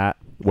like that,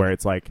 where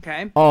it's like,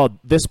 Okay. oh,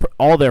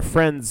 all their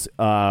friends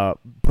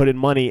put in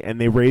money and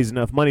they raised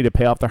enough money to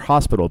pay off their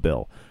hospital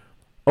bill.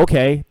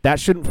 Okay, that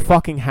shouldn't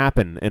fucking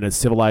happen in a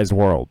civilized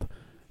world.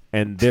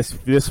 And this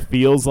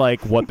feels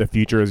like what the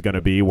future is going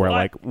to be, where What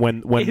like when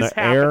is the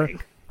air.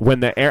 happening? When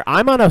the air,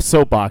 I'm on a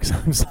soapbox.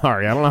 I'm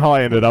sorry. I don't know how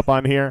I ended up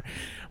on here,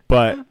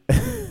 but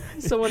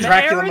So when the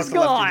Dracula air is must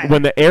have left gone,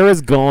 when the air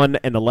is gone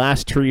and the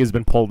last tree has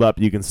been pulled up,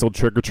 you can still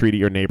trick or treat at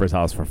your neighbor's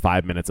house for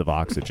 5 minutes of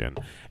oxygen.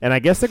 And I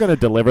guess they're going to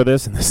deliver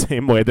this in the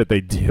same way that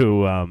they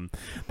do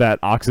that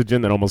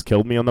oxygen that almost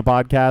killed me on the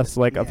podcast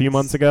like a few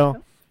months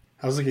ago.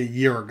 That was like a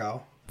year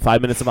ago.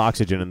 5 minutes of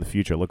oxygen in the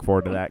future. Look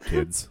forward to that,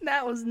 kids.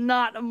 that was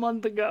not a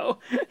month ago.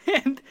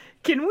 And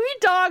can we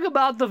talk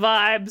about the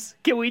vibes?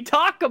 Can we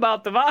talk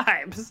about the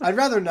vibes? I'd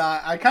rather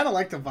not. I kind of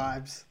like the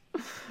vibes.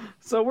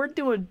 So we're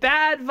doing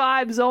bad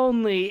vibes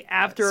only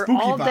after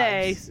Spooky all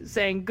day vibes.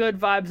 saying good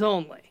vibes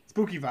only.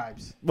 Spooky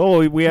vibes.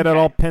 Well, we had it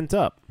all pent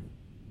up.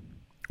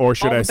 Or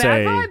should All I the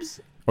say bad vibes?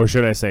 or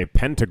should I say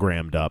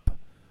pentagrammed up?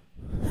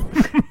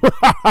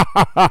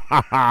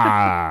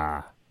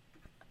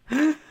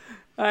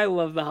 I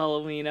love the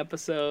Halloween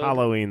episode.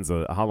 Halloween's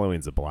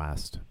a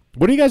blast.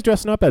 What are you guys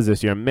dressing up as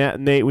this year? Matt,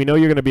 Nate, we know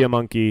you're going to be a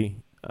monkey.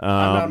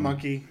 I'm not a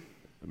monkey.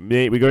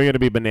 Nate, we're going to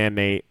be Banana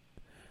Nate.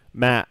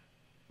 Matt,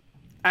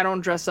 I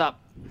don't dress up.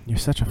 you're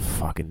such a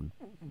fucking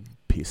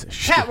piece of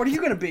shit. Pat, what are you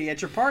going to be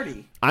at your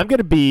party? I'm going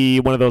to be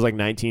one of those like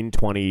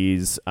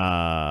 1920s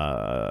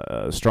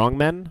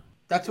strongmen.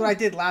 That's what I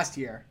did last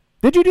year.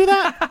 Did you do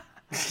that?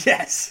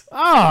 Yes.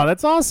 Oh,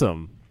 that's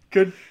awesome.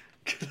 Good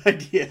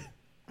idea.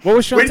 What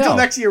was Chantel? Wait until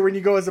next year when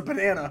you go as a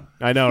banana.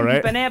 I know,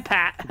 right? Banana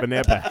Pat.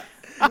 Banana Pat.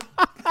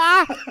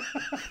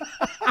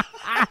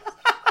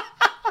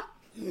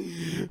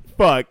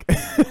 Fuck.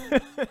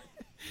 I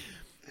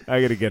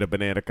gotta get a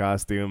banana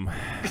costume.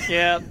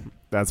 Yep.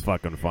 That's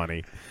fucking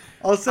funny.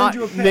 I'll send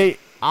you a pic. Nate,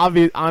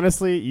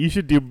 honestly, you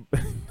should do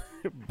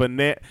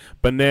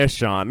banana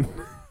Sean.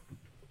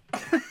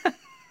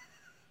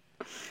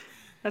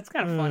 That's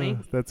kind of funny.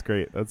 That's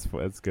great. That's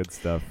good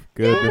stuff.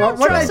 Good. What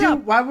would I stuff.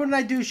 do? Why wouldn't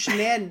I do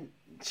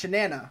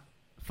Shanana?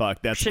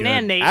 Fuck, that's Shenan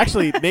good. Nate.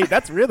 Actually, Nate,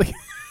 that's really.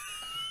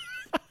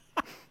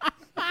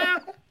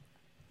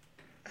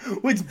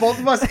 It's both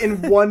of us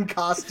in one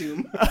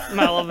costume.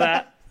 I love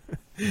that.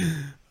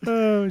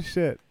 Oh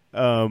shit.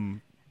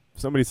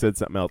 Somebody said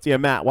something else. Yeah,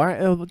 Matt,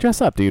 why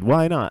dress up, dude?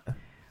 Why not?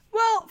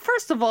 Well,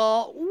 first of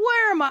all,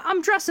 where am I?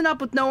 I'm dressing up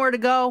with nowhere to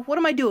go. What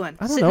am I doing?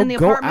 I don't Sitting know. in the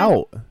Go apartment?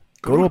 out.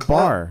 Go to a to a club.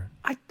 bar.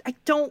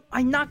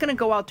 I'm not gonna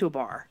go out to a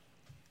bar.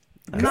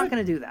 I'm not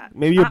gonna do that.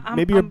 Maybe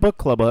your book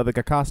club will have like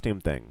a costume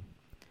thing.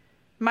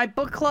 My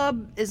book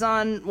club is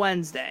on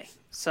Wednesday,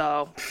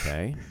 so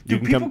Okay. Do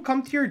You can people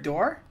come to your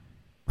door?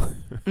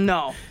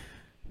 no.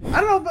 I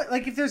don't know, but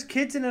like if there's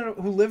kids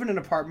who live in an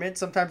apartment,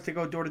 sometimes they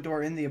go door to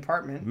door in the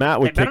apartment. Matt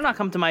They would better kick, not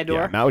come to my door.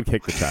 Yeah, Matt would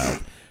kick the child.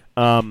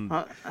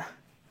 Uh,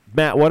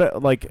 Matt, what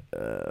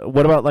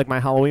about like my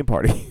Halloween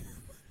party?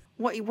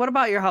 what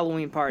about your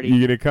Halloween party? You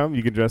gonna come?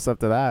 You can dress up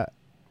to that.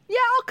 Yeah,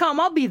 I'll come.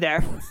 I'll be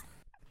there.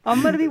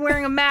 I'm gonna be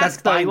wearing a mask That's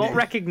though. You won't binding.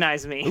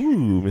 recognize me.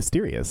 Ooh,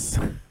 mysterious.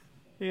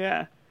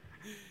 Yeah.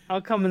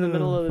 I'll come in the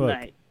middle of the fuck.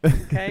 night.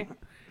 Okay?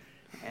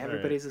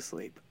 Everybody's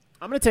asleep.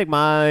 I'm gonna take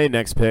my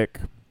next pick,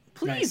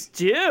 Please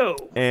do.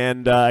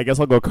 and I guess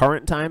I'll go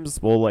current times.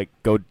 We'll like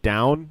go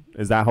down.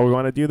 Is that how we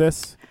want to do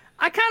this?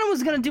 I kind of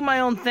was gonna do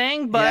my own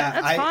thing, but yeah,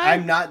 that's fine.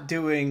 I'm not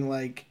doing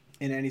like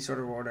in any sort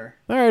of order.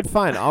 All right,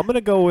 fine. I'm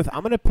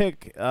gonna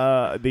pick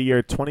the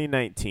year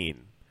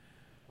 2019.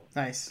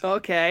 Nice.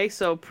 Okay,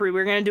 so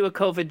we're gonna do a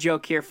COVID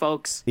joke here,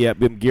 folks. Yeah,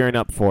 I'm gearing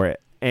up for it.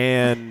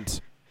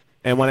 And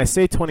when I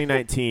say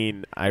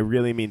 2019, I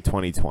really mean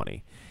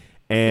 2020.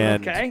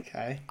 And Okay.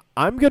 Okay.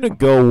 I'm going to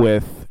go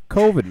with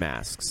COVID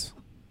masks.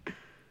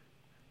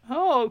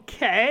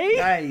 Okay.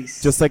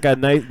 Nice. Just like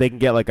they can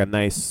get like a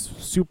nice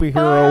superhero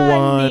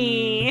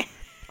Funny. one.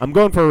 I'm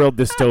going for a real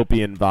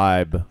dystopian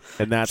vibe,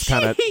 and that's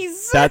kind of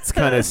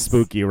Jesus.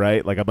 spooky,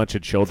 right? Like a bunch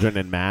of children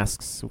in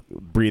masks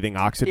breathing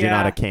oxygen Yeah.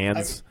 out of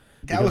cans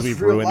that because was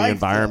we've real ruined the life,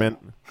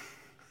 environment.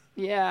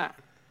 Yeah.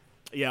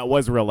 Yeah, it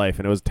was real life,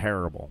 and it was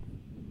terrible.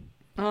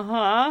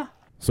 Uh-huh.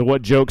 So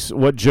what jokes?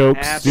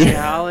 Happy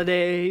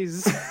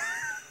holidays.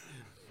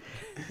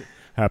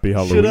 Happy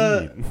Shoulda-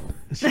 Halloween.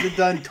 Should have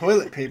done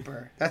toilet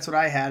paper. That's what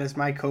I had as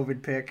my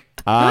COVID pick.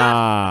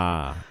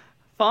 Ah.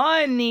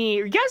 Funny.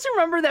 You guys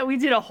remember that we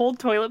did a whole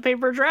toilet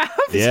paper draft?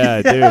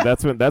 Yeah, dude,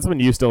 that's when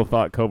you still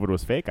thought COVID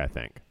was fake, I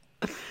think.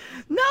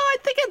 No, I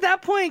think at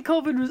that point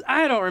COVID was,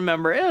 I don't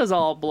remember. It was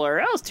all a blur.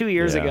 That was 2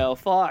 years Yeah. ago.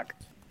 Fuck.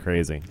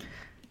 Crazy.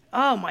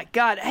 Oh my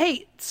god.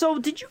 Hey, so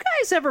did you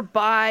guys ever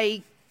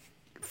buy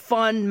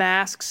fun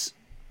masks?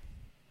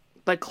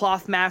 Like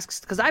cloth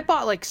masks? Because I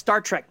bought like Star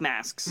Trek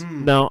masks.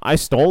 No, I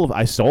stole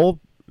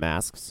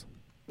masks.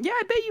 Yeah,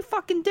 I bet you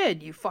fucking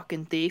did, you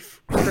fucking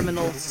thief.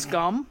 Criminal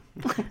scum.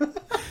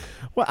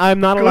 Well, I'm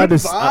not allowed Good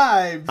to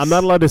vibes. I'm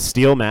not allowed to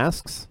steal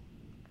masks.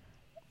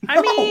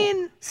 I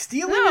mean,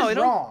 Stealing No, I is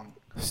don't- wrong.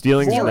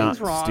 Stealing's Stealing's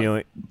not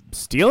wrong.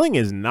 stealing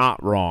is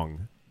not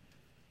wrong.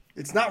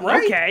 It's not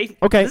right. okay.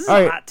 Okay, This is all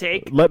a right. hot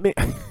take. Let me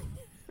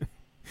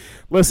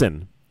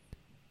listen.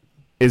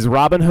 Is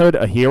Robin Hood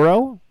a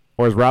hero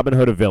or is Robin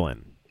Hood a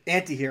villain?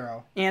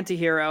 Anti-hero.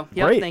 Anti-hero.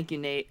 Yep, Great. thank you,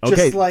 Nate. Okay.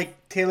 Just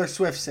like Taylor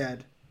Swift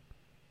said.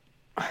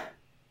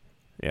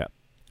 Yeah.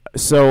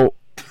 So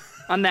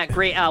On that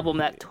great album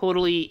that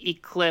totally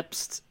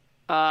eclipsed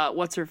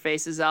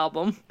What's-Her-Face's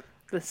album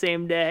the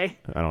same day.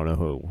 I don't know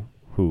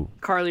who.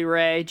 Carly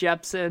Rae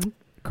Jepsen.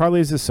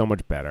 Carly's is so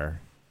much better.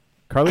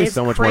 Carly's It's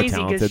so much more crazy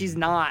talented. because she's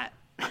not.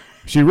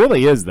 She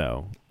really is,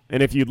 though.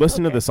 And if you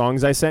listen to Okay. the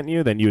songs I sent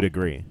you, then you'd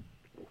agree.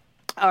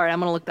 All right, I'm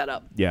going to look that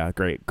up. Yeah,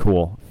 great,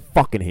 cool.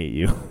 Fucking hate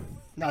you.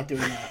 Not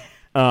doing that.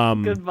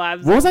 Good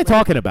vibes. What was I only.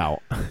 talking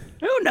about?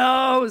 Who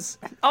knows?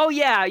 Oh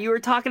yeah, you were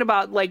talking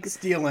about like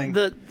Stealing.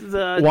 the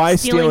Why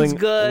stealing's stealing-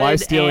 good why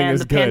stealing and is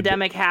the good.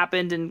 pandemic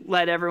happened and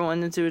led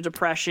everyone into a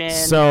depression.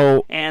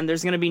 So, and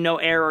there's going to be no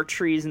air or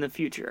trees in the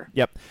future.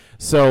 yep.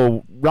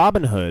 So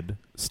Robin Hood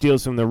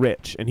steals from the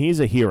rich, and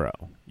he's a hero.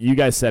 You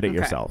guys said it Okay.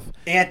 yourself.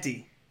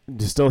 Anti.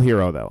 Still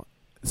hero though.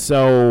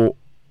 So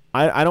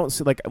I don't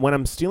see, like, when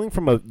I'm stealing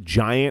from a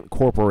giant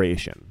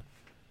corporation.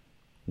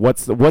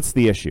 What's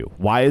the issue?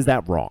 Why is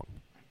that wrong?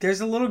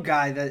 There's a little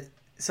guy that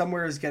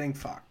somewhere is getting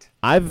fucked.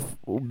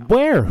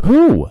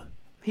 Who?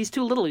 He's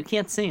too little. You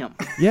can't see him.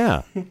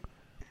 Yeah.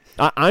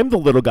 I'm the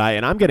little guy,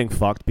 and I'm getting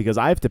fucked because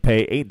I have to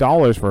pay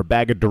 $8 for a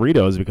bag of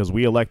Doritos because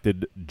we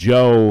elected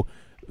Joe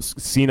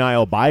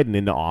Senile Biden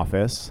into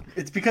office.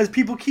 It's because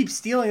people keep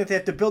stealing that they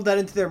have to build that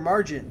into their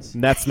margins.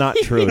 And that's not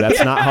true.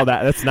 That's not how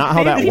that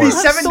People Maybe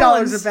works. have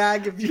 $7 a stolen-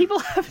 bag if you. People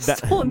have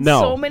stolen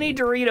no. so many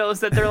Doritos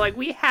that they're like,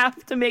 we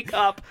have to make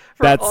up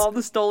for That's- all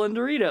the stolen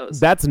Doritos.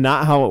 That's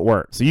not how it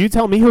works. So you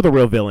tell me who the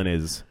real villain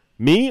is.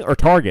 Me or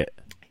Target?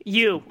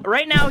 You.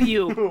 Right now,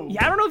 you.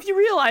 Yeah, I don't know if you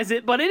realize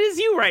it, but it is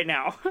you right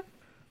now.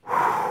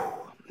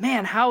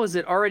 Man, how is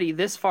it already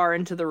this far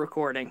into the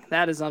recording?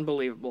 That is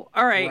unbelievable.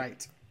 All right.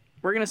 Right.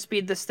 We're going to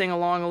speed this thing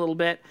along a little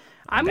bit.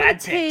 I'm Bad going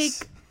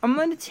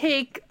to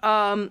take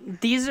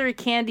these are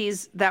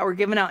candies that were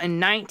given out in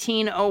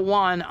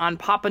 1901 on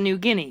Papua New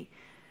Guinea.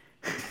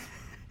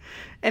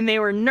 And they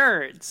were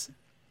nerds.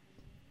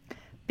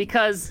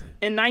 Because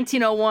in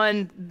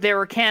 1901 there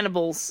were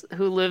cannibals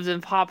who lived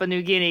in Papua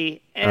New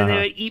Guinea and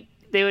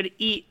they would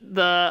eat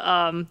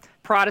the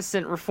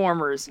Protestant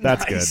reformers.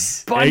 That's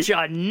Nice. good. Bunch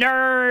of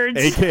nerds.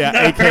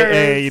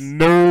 AKA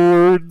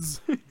nerds.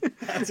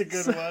 That's a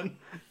good one.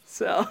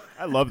 So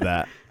I love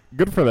that.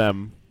 Good for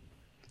them.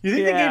 You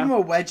think they gave him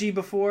a wedgie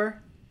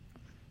before?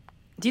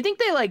 Do you think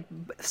they like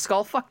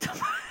skull fucked him?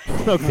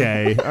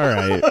 Okay, all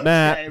right,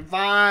 Matt. Okay,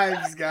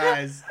 vibes,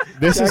 guys.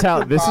 This is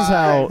Check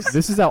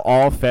the how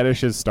all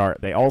fetishes start.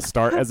 They all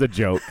start as a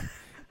joke,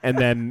 and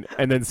then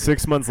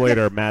 6 months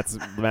later, Matt's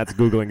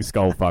googling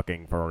skull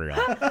fucking for real.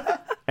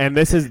 And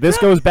this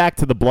goes back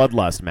to the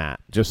bloodlust, Matt.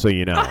 Just so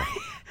you know.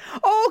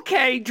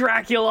 Okay,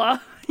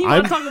 Dracula. You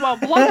want to talk about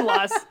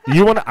bloodlust?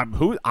 You want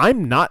to?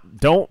 I'm not.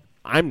 Don't.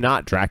 I'm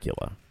not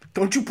Dracula.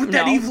 Don't you put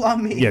that evil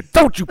on me? Yeah.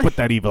 Don't you put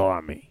that evil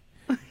on me.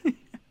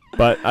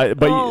 But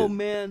oh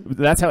man,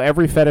 that's how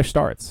every fetish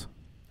starts.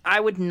 I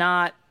would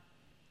not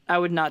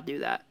do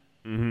that.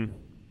 Mm-hmm.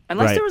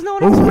 Unless there was no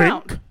one else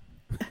around.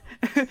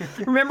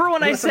 Remember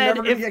when I said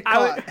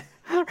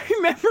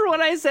remember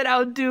when I said I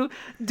would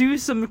do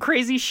some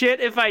crazy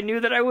shit if I knew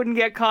that I wouldn't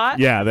get caught?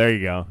 Yeah, there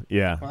you go.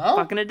 Yeah. Well,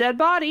 fucking a dead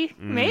body,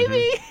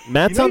 maybe.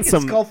 Matt's on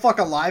some skull fuck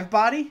a live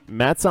body.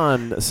 Matt's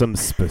on some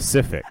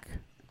specific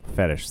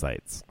fetish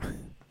sites.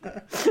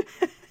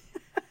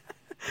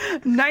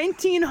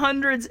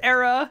 1900s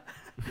era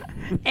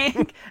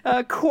and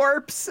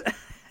corpse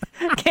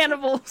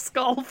cannibal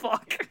skull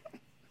fuck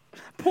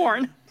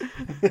porn.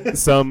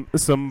 Some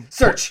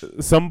Search.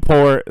 Some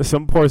poor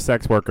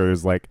sex worker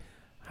is like,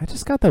 I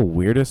just got the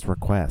weirdest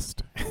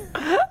request.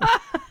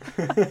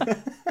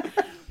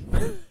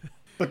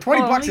 But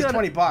 $20 is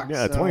 $20.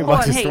 Yeah, so.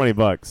 $20 is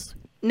 $20.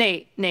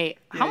 Nate,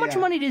 how much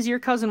money does your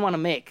cousin want to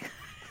make?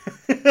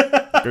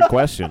 Good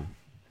question.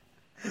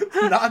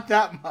 Not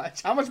that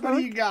much. How much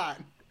money you got?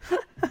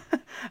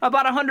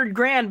 About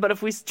 $100,000, but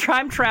if we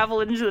time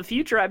travel into the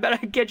future, I bet I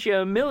could get you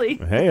 $1 million.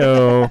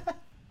 Heyo.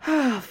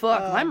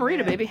 Fuck, I'm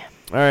Marita, baby.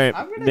 All right,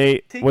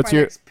 Nate.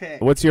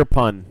 What's your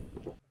pun?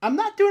 I'm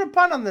not doing a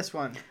pun on this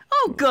one.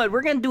 Oh, good.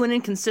 We're gonna do an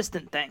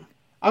inconsistent thing.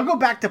 I'll go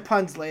back to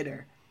puns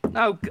later.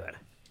 Oh, good.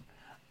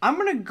 I'm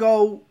gonna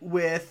go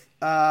with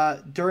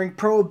during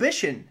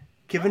Prohibition,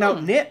 giving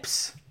out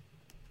nips.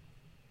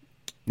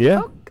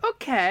 Yeah.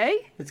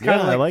 Okay. It's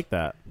kind of I like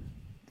that.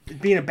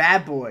 Being a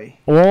bad boy.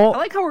 Well, I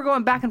like how we're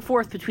going back and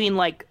forth between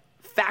like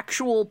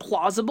factual,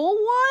 plausible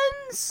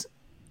ones,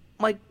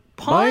 like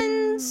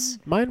puns.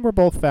 Mine were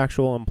both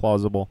factual and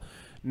plausible.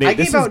 Nate, I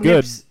this gave is out good.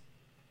 nips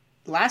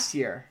last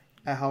year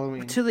at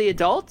Halloween. To the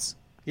adults?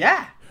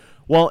 Yeah.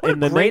 Well,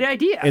 What a great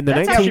idea. In the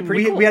That's 19 actually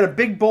pretty cool. We had a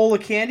big bowl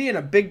of candy and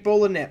a big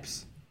bowl of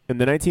nips. In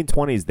the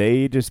 1920s,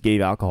 they just gave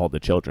alcohol to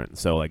children.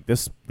 So like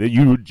this,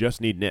 you just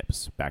need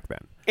nips back then.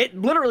 It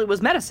literally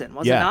was medicine,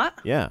 was it not?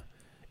 Yeah.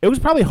 It was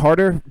probably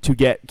harder to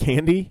get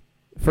candy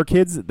for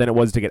kids than it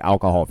was to get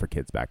alcohol for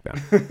kids back then.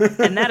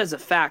 And that is a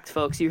fact,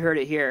 folks. You heard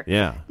it here.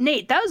 Yeah.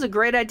 Nate, that was a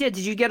great idea.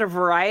 Did you get a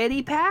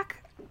variety pack?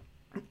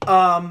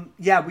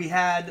 Yeah, we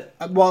had.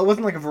 Well, it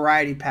wasn't like a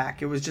variety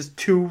pack. It was just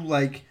two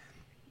like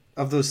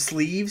of those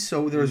sleeves.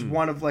 So there was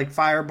one of like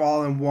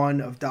Fireball and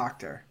one of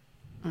Doctor.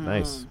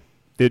 Nice.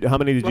 How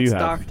many did you What's have?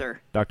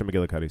 Doctor? Dr.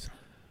 McGillicuddy's.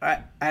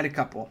 I had a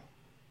couple.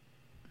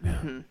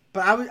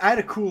 But I had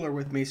a cooler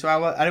with me, so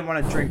I didn't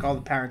want to drink all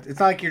the parents. It's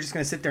not like you're just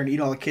going to sit there and eat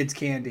all the kids'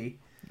 candy.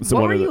 So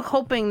What were you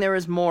hoping there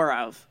was more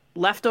of?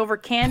 Leftover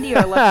candy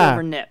or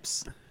leftover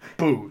nips?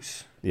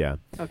 Booze. Yeah.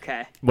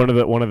 Okay. One of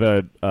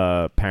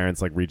the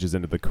parents like reaches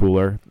into the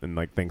cooler and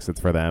like thinks it's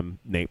for them.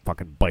 Nate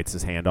fucking bites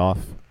his hand off.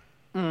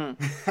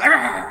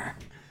 I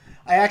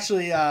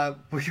actually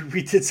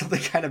we did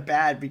something kind of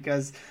bad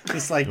because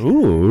this like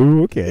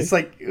Ooh, okay. it's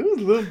like it was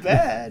a little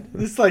bad.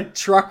 This like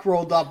truck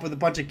rolled up with a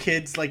bunch of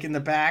kids like in the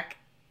back,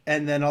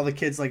 and then all the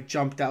kids like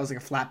jumped out. It was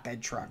like a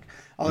flatbed truck.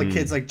 All the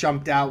kids like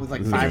jumped out with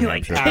like five You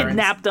like parents.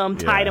 kidnapped them,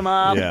 tied them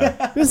up.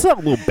 Yeah. This is a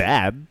little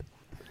bad.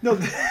 No,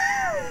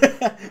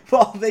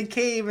 well they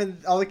came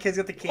and all the kids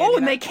got the candy. Oh,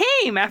 and they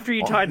came after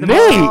you tied them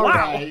Nate! up. All Wow.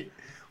 right.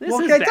 This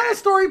Well, is can I bad. tell a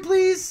story,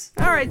 please?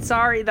 All right,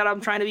 sorry that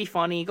I'm trying to be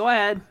funny. Go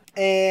ahead.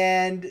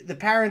 And the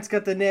parents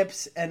got the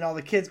nips, and all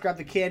the kids grabbed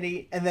the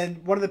candy. And then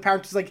one of the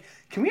parents was like,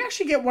 "Can we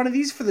actually get one of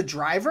these for the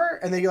driver?"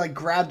 And they like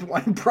grabbed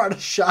one and brought a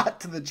shot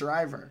to the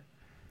driver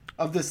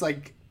of this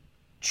like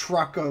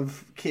truck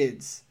of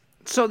kids.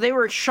 So they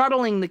were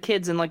shuttling the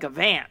kids in like a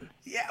van.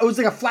 Yeah, it was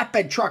like a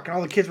flatbed truck, and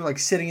all the kids were like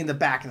sitting in the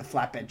back of the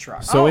flatbed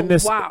truck. So Oh, in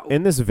this wow.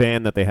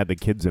 van that they had the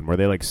kids in, were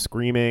they like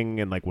screaming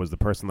and like was the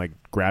person like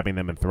grabbing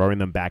them and throwing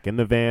them back in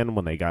the van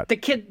when they got The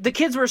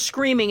kids were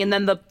screaming, and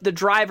then the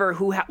driver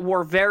who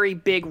wore very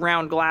big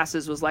round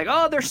glasses was like,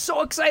 "Oh, they're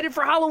so excited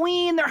for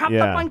Halloween! They're hopped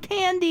Yeah. up on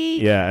candy!"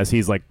 Yeah, as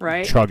he's like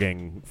Right.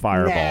 chugging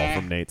Fireball Nah.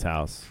 from Nate's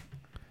house.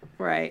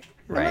 Right, It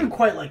right. wasn't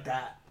quite like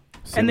that.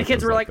 And the Seemed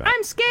kids it were was like, that.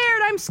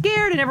 I'm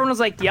scared," and everyone was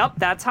like, "Yep,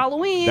 that's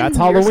Halloween. That's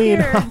You're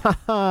Halloween.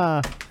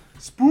 scared."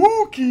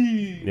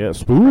 Spooky. Yeah,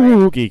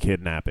 spooky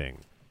kidnapping.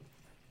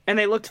 And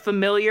they looked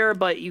familiar,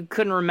 but you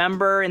couldn't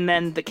remember. And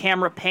then the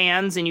camera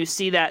pans, and you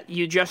see that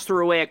you just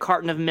threw away a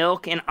carton of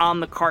milk, and on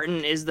the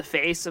carton is the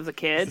face of the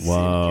kid.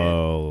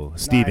 Whoa,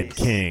 Stephen Nice.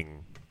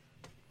 King.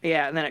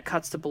 Yeah, and then it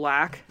cuts to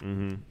black.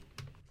 Tune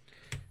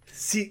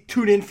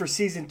in for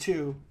season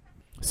 2.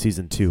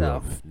 Season 2 So.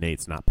 of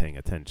Nate's Not Paying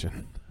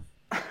Attention.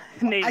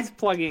 Nate's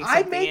plugging I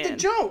something made in. the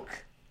joke.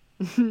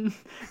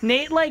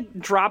 Nate like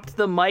dropped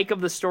the mic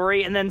of the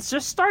story and then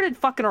just started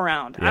fucking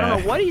around. I don't Yeah.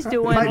 know what he's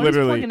doing. What he's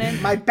Literally. plugging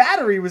in. My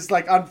battery was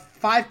like on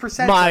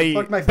 5%. so I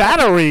plugged My phone.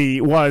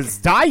 battery was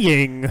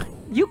dying.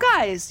 You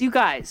guys.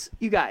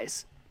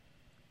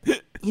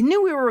 You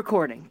knew we were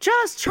recording.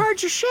 Just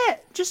charge your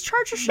shit. Just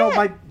charge your shit.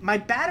 No, my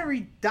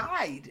battery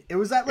died. It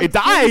was at like It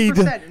died.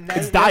 40%, and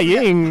It's then-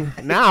 dying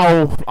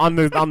now on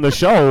the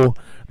show.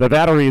 The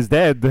battery is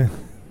dead.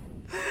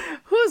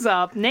 Who's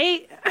up,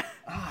 Nate?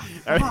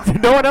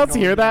 Did no one else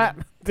hear that?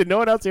 Did no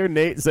one else hear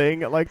Nate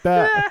saying it like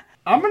that?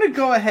 I'm gonna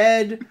go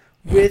ahead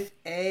with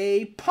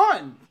a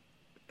pun.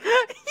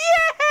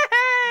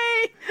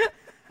 Yay!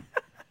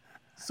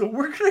 So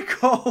we're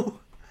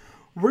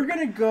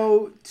gonna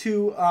go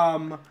to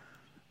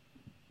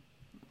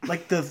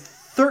like the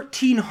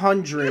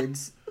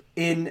 1300s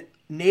in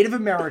Native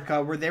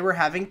America where they were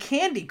having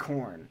candy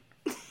corn.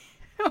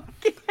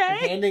 Okay.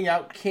 Handing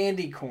out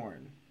candy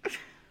corn.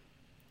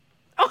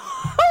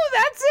 Oh,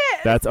 that's it.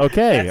 That's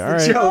okay. All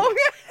That's right. the joke.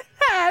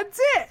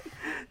 Okay,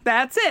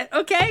 that's it.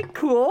 Okay,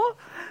 cool.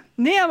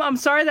 Liam, I'm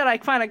sorry that I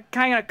kind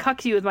of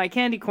cucked you with my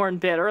candy corn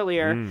bit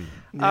earlier.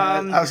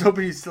 Yeah, I was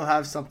hoping you'd still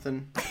have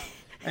something.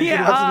 Anything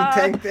Yeah, left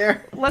in the tank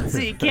there? Let's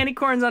see. Candy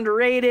corn's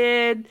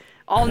underrated.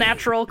 All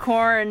natural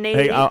corn. Nate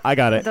Hey, I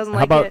got it. doesn't How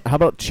like about it. how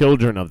about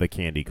children of the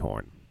candy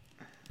corn?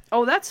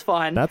 Oh, that's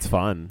fun. That's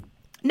fun.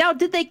 Now,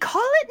 did they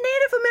call it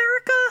Native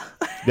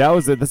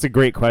America? That's a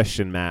great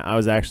question, Matt. I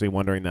was actually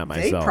wondering that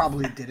They myself.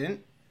 probably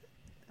didn't.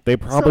 They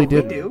probably We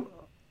didn't. do.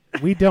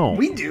 We don't.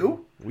 We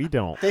do. We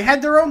don't. They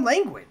had their own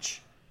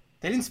language.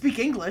 They didn't speak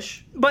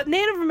English. But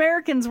Native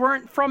Americans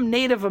weren't from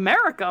Native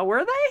America,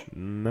 were they?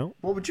 No.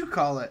 What would you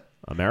call it?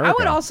 America. I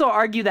would also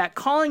argue that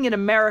calling it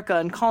America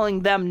and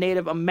calling them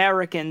Native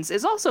Americans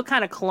is also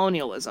kind of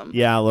colonialism.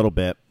 Yeah, a little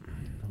bit.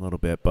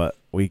 But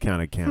we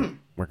kind of can't.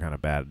 We're kind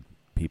of bad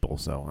people,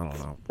 so I don't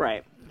know.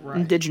 Right. Right.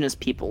 Indigenous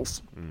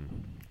peoples.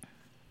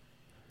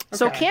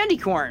 So Okay. candy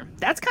corn.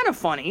 That's kind of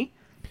funny.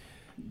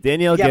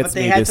 Danielle Yeah, but gets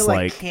they me had this to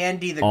like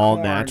candy the all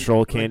corn, natural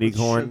like, candy with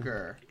corn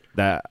sugar.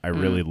 that I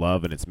really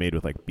love, and it's made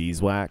with like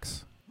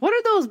beeswax. What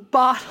are those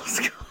bottles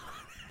called?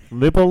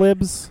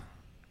 Lipolibs?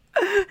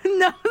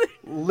 No,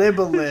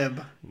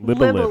 Libalib.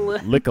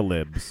 Libalib. Libalib.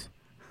 Lickalibs.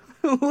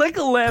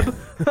 Lick-a-lib.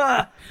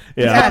 Yeah,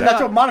 Yeah.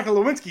 that's what Monica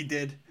Lewinsky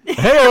did.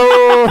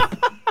 Hey,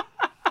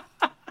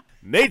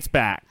 Nate's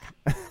back.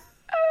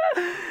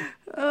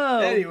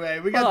 Anyway,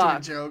 we got to fuck.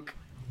 a joke.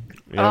 Yeah,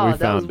 we Oh, that was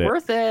found it.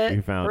 worth it.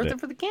 We found worth it. it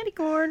for the candy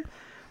corn.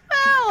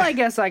 Well, I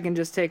guess I can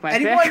just take my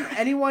pick.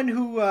 Anyone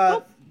who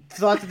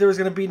thought that there was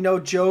going to be no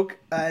joke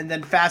and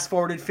then fast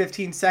forwarded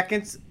 15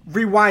 seconds,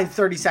 rewind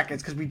 30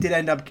 seconds because we did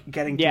end up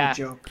getting to Yeah. a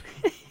joke.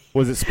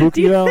 Was it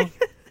spooky though?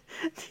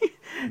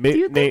 Do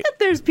you think that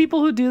there's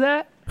people who do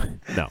that?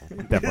 No,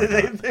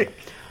 definitely not.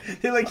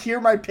 they like hear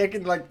my pick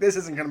and like, this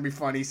isn't going to be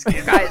funny.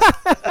 Skip. Guys,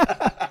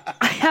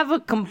 I have a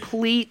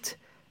complete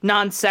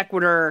non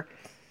sequitur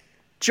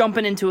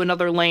jumping into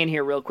another lane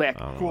here real quick.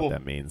 I don't know Cool. what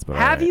that means, but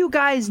Have alright. you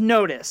guys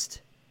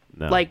noticed,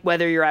 No. like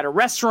whether you're at a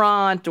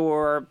restaurant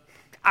or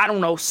I don't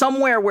know,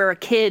 somewhere where a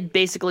kid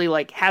basically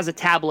like has a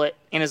tablet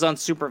and is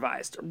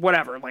unsupervised or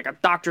whatever, like a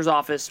doctor's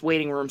office,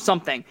 waiting room,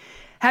 something.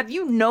 Have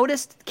you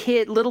noticed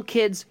little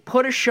kids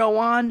put a show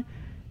on,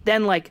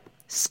 then like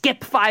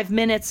skip 5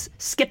 minutes,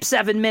 skip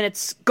 7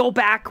 minutes, go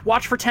back,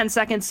 watch for 10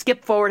 seconds,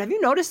 skip forward? Have you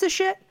noticed this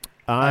shit?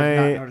 I've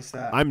not noticed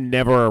that. I'm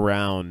never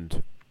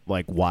around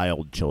like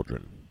wild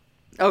children.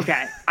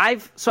 Okay.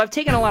 I've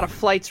taken a lot of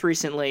flights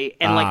recently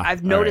and like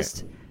I've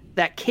noticed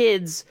that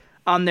kids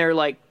on their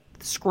like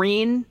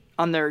screen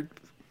on their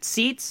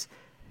seats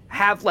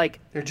have like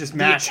They're just the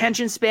mashing.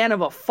 attention span of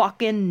a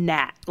fucking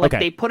gnat. Like Okay.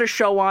 they put a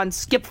show on,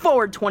 skip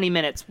forward 20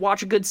 minutes,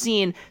 watch a good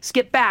scene,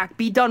 skip back,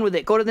 be done with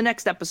it, go to the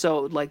next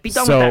episode, like be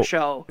done with that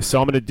show. So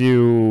I'm gonna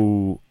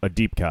do a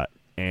deep cut,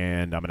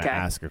 and I'm gonna Okay.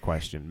 ask a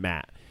question,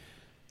 Matt.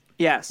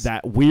 Yes.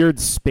 That weird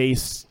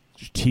space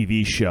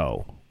TV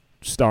show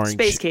starring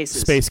Space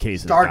Cases. Space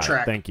Cases. Star got it.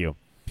 Trek. Thank you.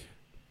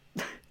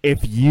 If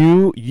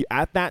you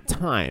at that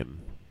time,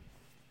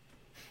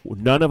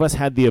 none of us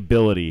had the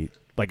ability.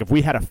 Like, if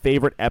we had a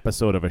favorite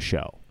episode of a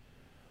show,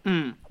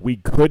 we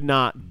could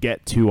not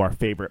get to our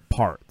favorite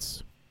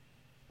parts,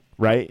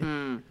 right?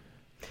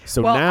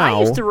 So well, now I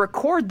used to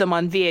record them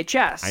on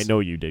VHS. I know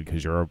you did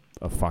because you're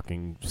a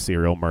fucking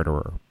serial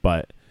murderer,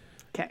 but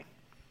Okay.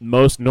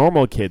 most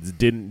normal kids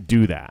didn't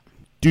do that.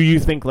 Do you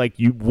think like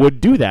you would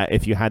do that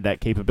if you had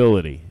that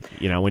capability?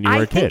 You know, when you were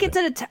I a kid. think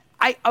it's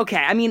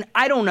I mean,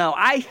 I don't know.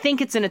 I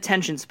think it's an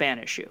attention span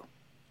issue.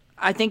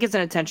 I think it's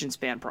an attention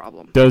span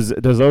problem. Does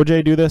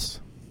OJ do this?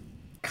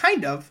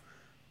 Kind of.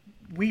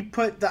 We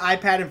put the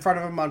iPad in front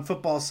of him on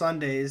football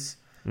Sundays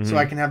so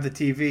I can have the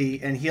TV,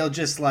 and he'll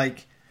just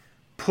like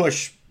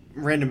push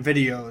random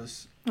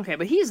videos. Okay,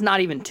 but he's not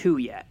even 2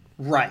 yet.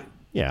 Right.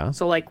 Yeah.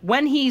 So like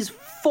when he's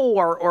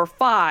 4 or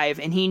 5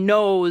 and he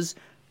knows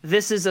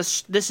this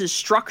is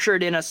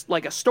structured in a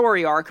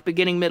story arc,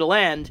 beginning, middle,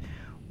 end,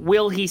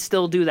 will he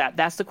still do that?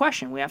 That's the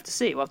question. We have to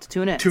see. We'll have to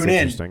tune in. Tune It's in.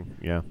 interesting.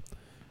 Yeah.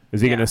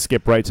 Is he Yeah. gonna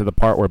skip right to the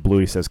part where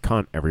Bluey says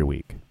 "cunt" every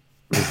week?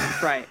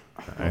 Right.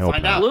 I hope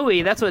find not. out.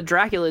 Bluey, that's what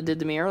Dracula did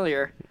to me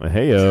earlier.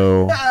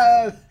 Heyo.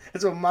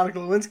 That's what Monica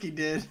Lewinsky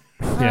did.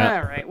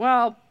 Yeah. All right.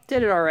 Well,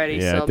 did it already.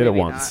 Yeah, so did it maybe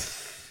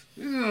once.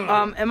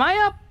 not. Am I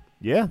up?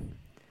 Yeah.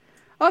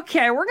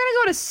 Okay, we're gonna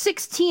go to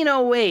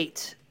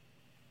 1608,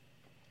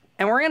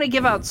 and we're gonna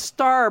give out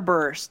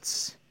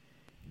starbursts,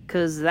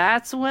 cause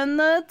that's when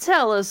the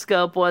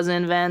telescope was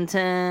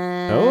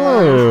invented.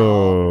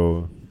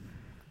 Oh.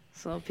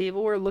 So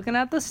people were looking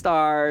at the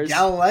stars.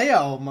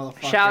 Galileo,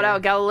 motherfucker. Shout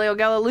out Galileo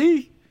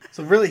Galilei.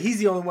 So really, he's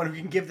the only one who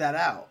can give that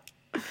out.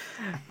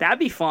 That'd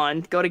be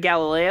fun. Go to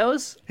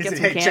Galileo's, He get said,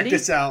 some hey, candy. check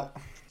this out.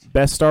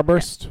 Best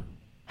starburst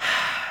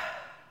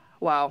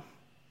Wow,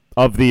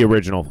 of the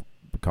original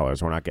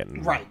colors. We're not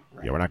getting Right.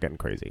 Yeah, we're not getting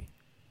crazy.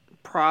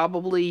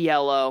 probably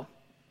yellow.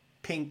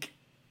 Pink.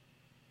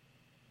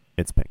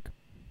 It's pink.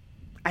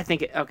 I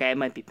think it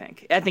might be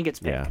pink. I think it's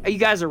pink. Yeah. You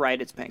guys are right.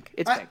 It's pink.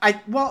 It's pink.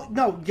 Well,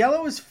 no,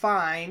 yellow is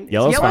fine.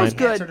 Yellow's Yellow's fine.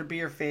 good. Answer to be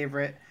your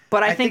favorite.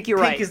 But I think you're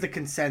pink right. is the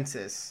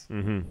consensus.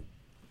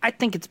 I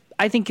think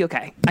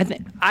okay.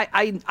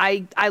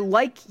 I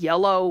like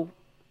yellow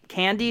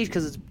candy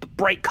because it's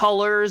bright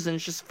colors and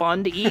it's just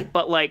fun to eat.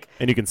 But like,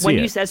 And you can see when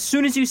it. as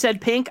soon as you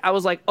said pink, I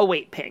was like, oh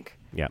wait, pink.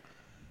 Yeah.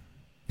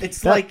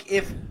 It's like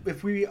if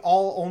we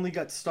all only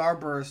got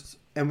Starbursts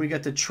and we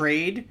got to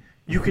trade,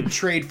 you could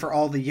trade for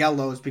all the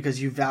yellows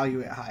because you value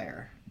it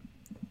higher.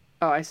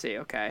 Oh, I see.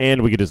 Okay.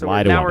 And we could just So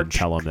lie to now them we're and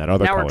tell them that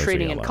other now colors we're are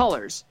trading in yellow.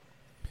 colors.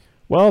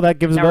 Well, that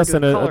gives Now we're us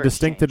doing a color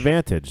distinct exchange.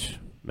 advantage,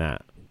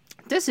 Matt.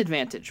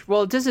 Disadvantage.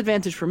 Well,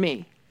 disadvantage for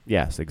me.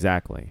 Yes,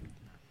 exactly.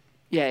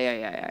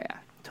 Yeah.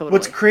 Totally.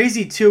 What's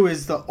crazy too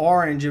is the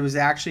orange. It was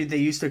actually they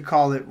used to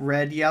call it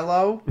red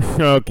yellow.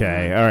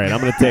 Okay, all right. I'm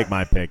gonna take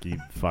my pick, you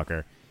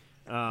fucker.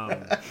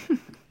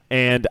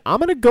 And I'm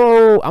gonna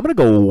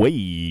go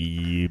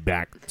way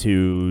back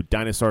to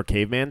dinosaur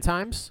caveman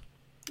times.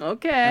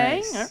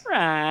 Okay. Nice. All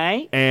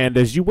right. And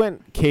as you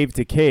went cave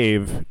to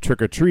cave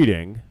trick or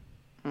treating,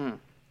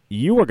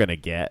 you were gonna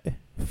get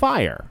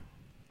fire.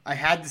 I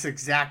had this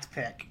exact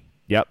pick.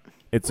 Yep,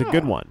 it's a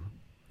good one.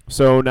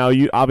 So now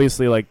you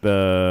obviously like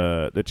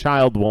the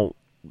child won't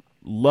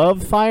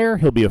love fire.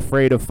 He'll be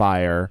afraid of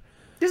fire.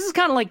 This is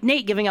kind of like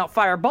Nate giving out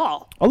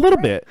Fireball. A little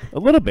bit,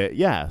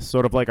 yeah.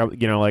 Sort of like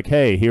like,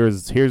 hey,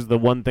 here's the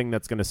one thing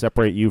that's going to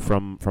separate you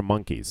from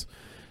monkeys,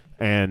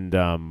 and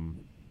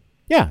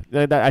yeah,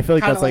 I feel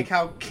like Kind that's of like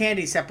how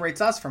candy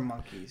separates us from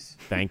monkeys.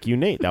 Thank you,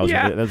 Nate. That was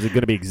Yeah. that was going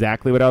to be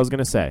exactly what I was going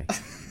to say.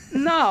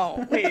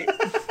 No, wait.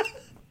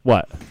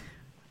 What?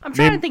 I'm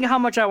trying Name- to think of how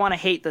much I want to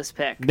hate this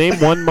pick. Name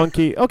one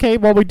monkey. Okay,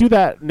 well we do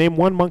that. Name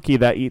one monkey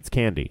that eats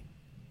candy.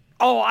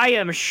 Oh, I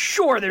am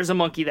sure there's a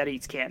monkey that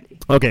eats candy.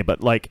 Okay,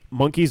 but like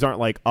monkeys aren't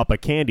like up a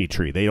candy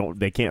tree.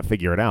 They can't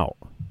figure it out.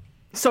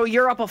 So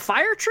you're up a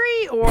fire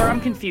tree, or I'm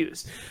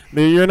confused.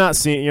 You're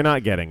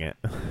not getting it.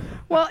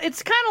 Well,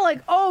 it's kind of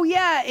like, oh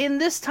yeah, in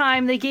this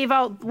time they gave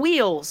out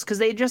wheels because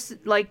they just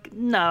like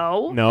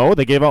no, No,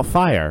 they gave out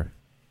fire.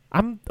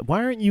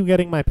 Why aren't you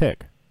getting my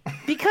pick?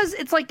 because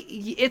it's like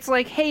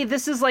hey,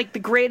 this is like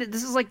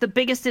the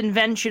biggest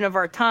invention of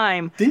our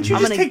time. Didn't you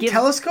I'm just gonna take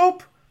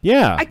telescope?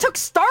 Yeah. I took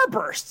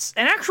starbursts,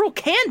 an actual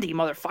candy,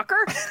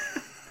 motherfucker.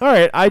 All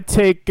right, I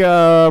take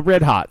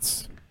Red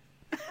Hots.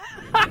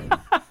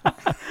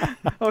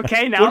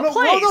 Okay, now it What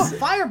plays. about the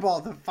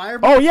fireball? The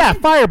fireball. Oh yeah,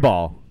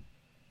 Fireball.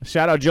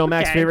 Shout out Joe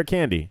Mac's Okay. favorite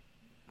candy.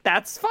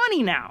 That's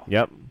funny now.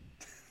 Yep.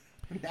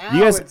 Now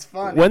You guys, it's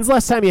fun. when's the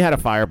last time you had a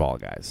Fireball,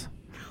 guys?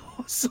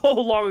 So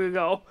long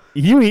ago.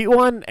 You eat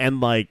one and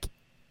like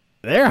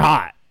they're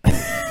hot.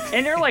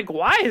 And you're like,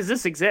 why does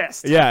this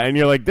exist? Yeah, and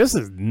you're like, this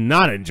is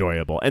not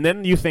enjoyable. And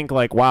then you think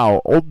like,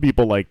 wow, old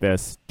people like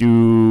this.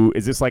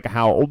 Is this like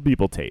how old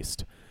people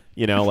taste?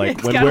 You know, like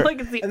It's when kind we're of like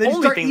it's the and then you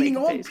only start thing they eating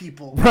can old taste.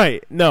 people.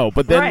 right. No,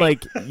 but then Right.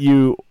 like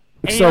you.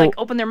 And So you like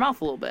open their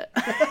mouth a little bit.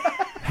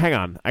 hang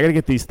on, I gotta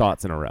get these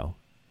thoughts in a row.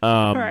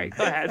 All right,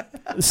 go ahead.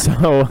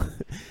 So,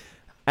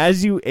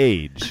 as you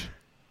age,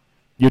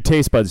 your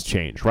taste buds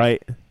change,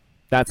 right?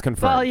 That's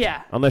confirmed. Well,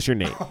 yeah. Unless you're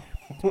Nate.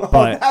 Well,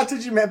 But- that's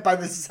what you meant by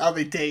this is how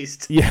they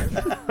taste. Yeah.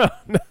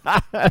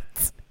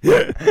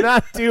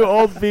 Not two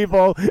old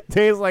people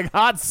taste like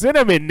hot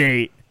cinnamon,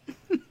 Nate.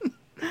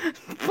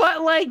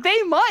 But like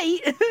they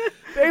might.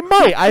 They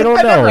might. I don't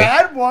I never know.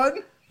 had one.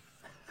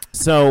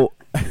 So,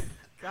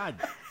 God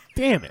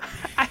damn it.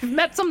 I've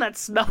met some that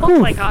smell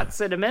like hot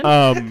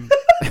cinnamon.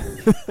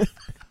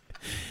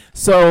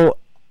 So,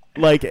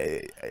 like,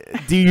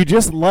 do you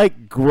just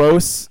like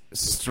gross,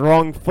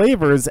 strong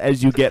flavors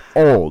as you get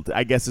old?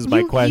 I guess is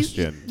my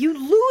question. You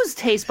lose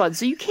taste buds,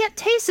 so you can't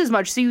taste as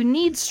much. So you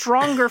need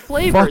stronger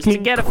flavors to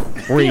Fucking get a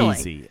crazy.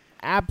 feeling.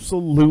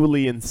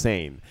 Absolutely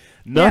insane.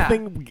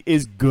 Nothing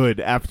is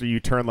good after you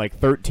turn like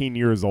 13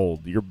 years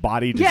old. Your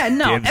body just Yeah,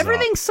 no, gives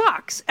everything up.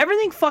 sucks.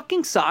 Everything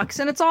fucking sucks,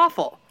 and it's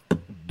awful.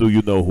 Do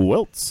you know who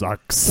else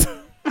sucks?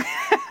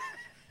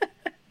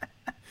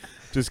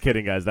 Just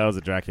kidding, guys. That was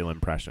a Dracula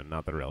impression,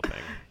 not the real thing.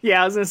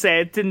 Yeah, I was gonna say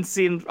it didn't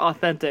seem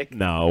authentic.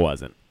 No, it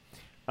wasn't.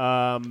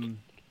 All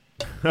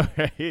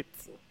right.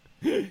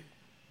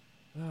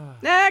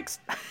 Next.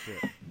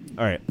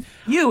 All right.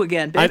 You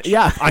again, bitch.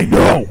 Yeah, I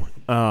know.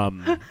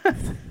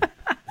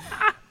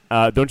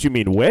 Don't you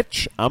mean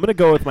which? I'm going to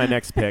go with my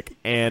next pick,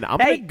 and I'm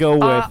going to go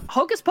with...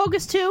 Hocus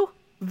Pocus 2,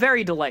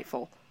 very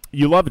delightful.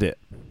 You loved it.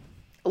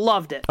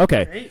 Loved it.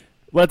 Okay, Great.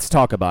 let's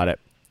talk about it.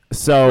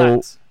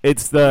 So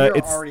Let's. You're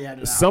already at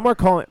it some are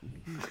calling...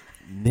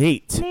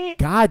 Nate,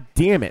 God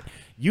damn it.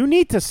 You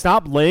need to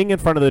stop laying in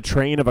front of the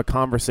train of a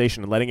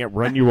conversation and letting it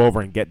run you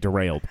over and get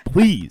derailed.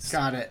 Please.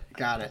 Got it.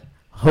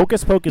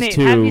 Hocus Pocus Nate,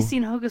 2. have you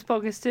seen Hocus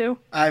Pocus 2?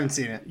 I haven't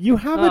seen it. You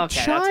have Okay, a that's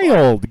why.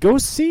 child. Go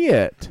see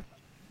it.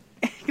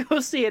 Go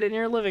see it in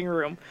your living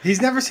room.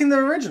 He's never seen the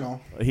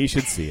original. He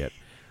should see it.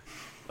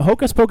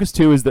 Hocus Pocus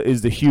 2 is the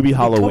Hubie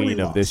Halloween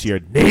totally of this lost. year.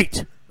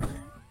 Nate!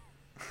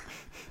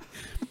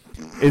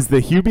 Is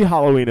the Hubie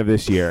Halloween of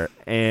this year,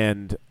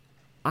 and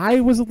I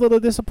was a little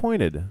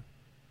disappointed.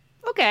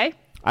 Okay.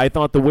 I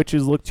thought the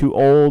witches looked too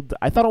old.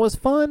 I thought it was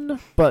fun,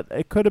 but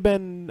it could have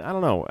been, I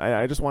don't know.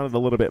 I just wanted a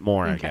little bit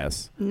more, I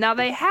guess. Now,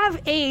 they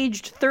have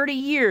aged 30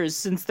 years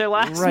since their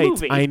last Right,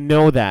 movie. I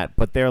know that,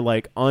 but they're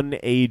like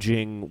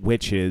unaging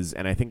witches,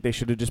 and I think they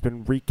should have just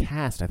been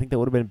recast. I think that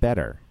would have been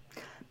better.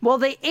 Well,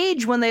 they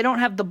age when they don't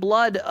have the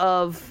blood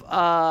of,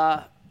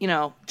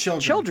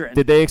 children.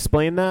 Did they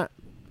explain that?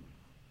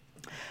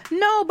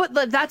 No,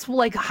 but that's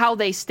like how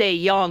they stay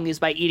young is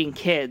by eating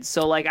kids.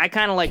 So like I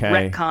kind of like 'Kay.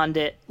 retconned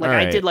it. Like All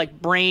I right. did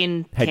like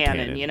brain Head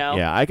canon, you know.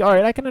 Yeah, all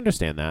right, I can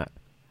understand that.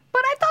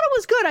 But I thought it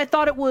was good.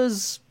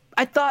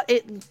 I thought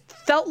it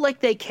felt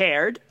like they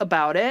cared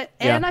about it,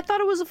 and Yeah. I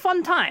thought it was a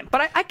fun time.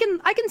 But I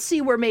can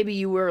see where maybe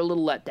you were a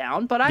little let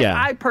down. But Yeah.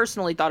 I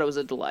personally thought it was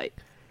a delight.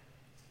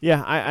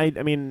 Yeah, I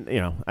mean,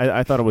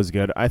 I thought it was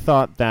good. I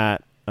thought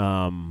that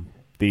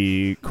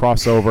the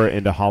crossover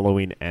into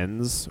Halloween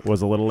Ends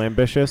was a little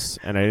ambitious,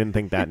 and I didn't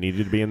think that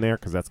needed to be in there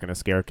because that's going to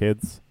scare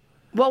kids.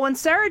 Well, when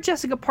Sarah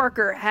Jessica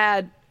Parker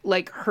had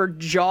like her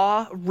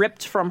jaw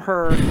ripped from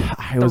her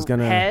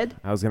head,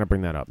 I was gonna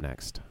bring that up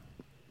next.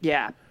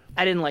 yeah,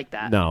 I didn't like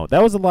that. No,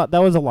 that was a lot.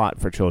 That was a lot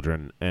for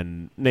children.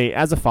 And Nate,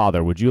 as a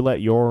father, would you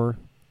let your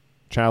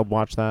child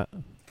watch that?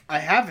 I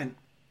haven't.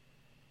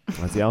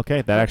 Yeah,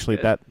 okay, that actually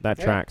good. that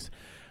Yeah. tracks.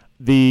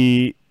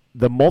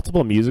 The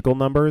multiple musical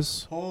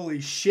numbers. Holy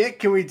shit!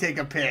 Can we take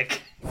a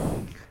pic?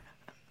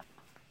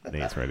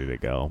 Nate's ready to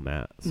go,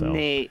 Matt. So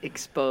Nate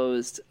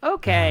exposed.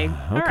 Okay,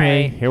 all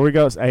okay, right. here we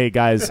go. Hey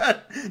guys,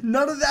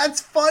 None of that's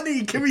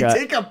funny. Can we Got-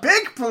 take a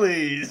pic,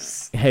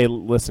 please? hey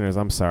listeners,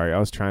 I'm sorry. I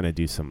was trying to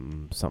do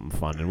something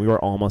fun, and we were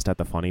almost at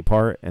the funny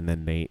part, and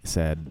then Nate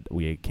said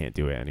we can't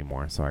do it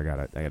anymore. So I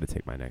gotta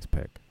take my next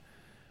pick.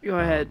 Go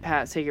ahead,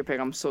 Pat. Take your pick.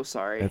 I'm so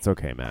sorry. It's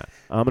okay, Matt.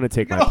 I'm gonna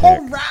take my A whole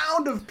pick.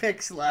 round of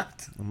pics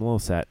left. I'm a little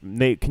sad.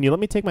 Nate, can you let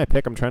me take my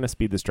pick? I'm trying to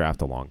speed this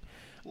draft along.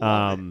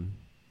 Love it.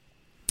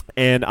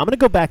 And I'm going to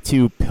go back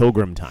to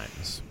Pilgrim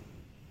Times.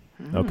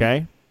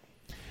 Okay?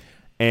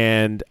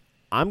 And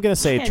I'm going to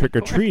say Candy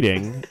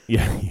trick-or-treating.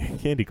 Yeah,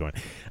 candy corn.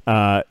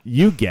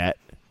 You get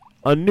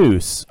a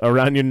noose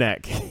around your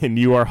neck, and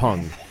you are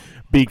hung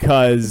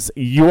because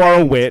you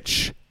are a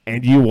witch,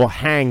 and you will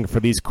hang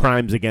for these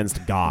crimes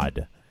against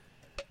God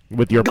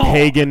with your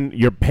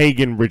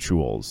pagan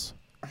rituals.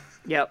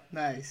 Yep.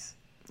 Nice.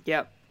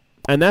 Yep.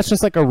 And that's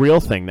just like a real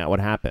thing that would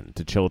happen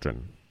to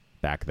children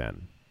back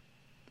then.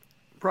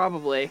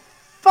 Probably.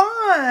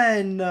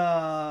 Fun.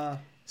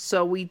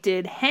 So we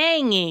did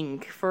hanging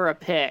for a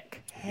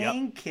pick.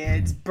 Hang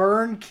kids,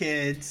 burn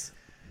kids,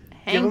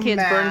 Hang 'em kids,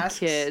 masks.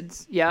 burn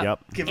kids. Yep. Yep.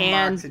 give them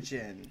And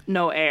oxygen.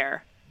 no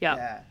air. Yep.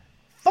 Yeah.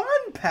 Fun,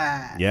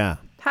 Pat. Yeah.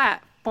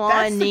 Pat,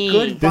 That's funny. the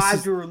good This vibes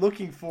is- we were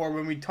looking for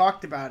when we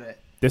talked about it.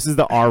 This is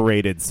the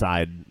R-rated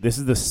side. This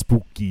is the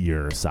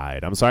spookier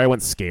side. I'm sorry I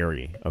went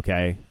scary,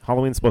 okay?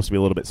 Halloween's supposed to be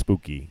a little bit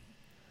spooky.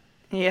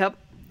 Yep.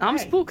 I'm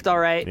Hey. spooked, all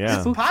right. Yeah. This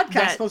Spooked podcast's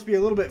that- supposed to be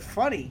a little bit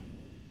funny.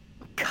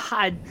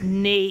 God,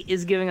 Nate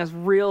is giving us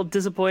real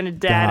disappointed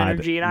dad God,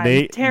 energy, and I'm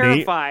Nate-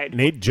 terrified.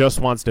 Nate just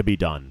wants to be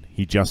done.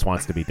 He just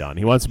wants to be done.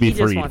 He wants to be he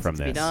just freed wants from it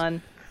to this. be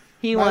done.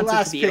 He My wants it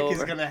last to be pick over.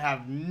 is gonna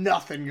have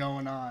nothing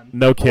going on.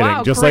 No kidding.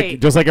 Wow, just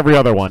great. like every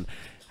other one.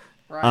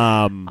 Right.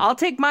 I'll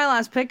take my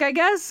last pick, I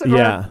guess. Or,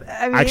 Yeah.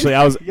 I mean, Actually,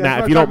 I was you guys Matt.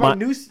 wanna If you talk don't about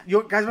mind,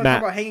 you guys want to Matt-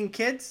 talk about hanging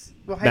kids?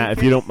 Well, hanging Matt, if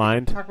you kids? don't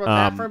mind, talk about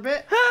that for a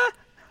bit.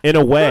 in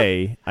a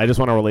way, I just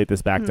want to relate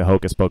this back to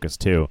Hocus Pocus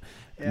 2.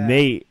 Yeah.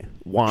 Nate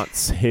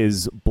wants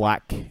his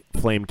black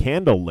flame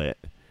candle lit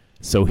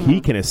so he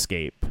can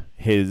escape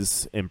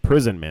his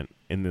imprisonment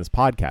in this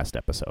podcast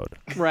episode.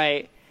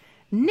 Right.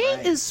 Nate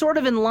Right. is sort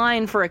of in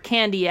line for a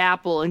candy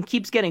apple and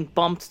keeps getting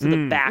bumped to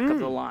the back of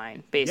the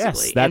line,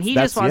 basically. that's- and he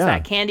just wants yeah.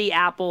 that candy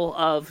apple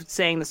of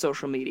saying the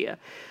social media.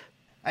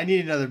 I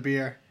need another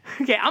beer.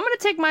 Okay, I'm gonna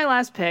take my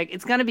last pick.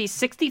 It's gonna be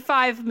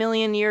 65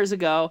 million years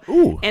ago,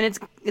 Ooh. and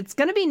it's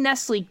gonna be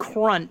Nestle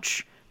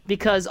Crunch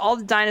because all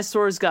the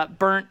dinosaurs got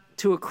burnt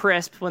to a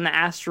crisp when the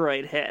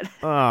asteroid hit.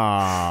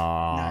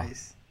 Aww.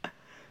 Nice.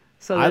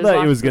 So I there's thought it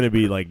lots was of- going to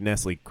be like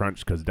Nestle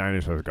Crunch because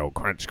dinosaurs go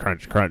crunch,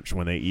 crunch, crunch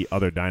when they eat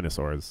other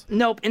dinosaurs.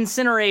 Nope,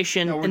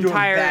 incineration, No, we're doing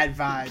entire bad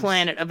vibes.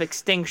 planet of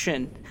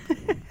extinction.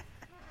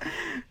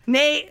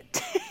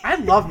 Nate, I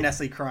love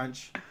Nestle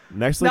Crunch.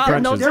 Nestle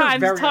Crunch no is... time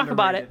to very talk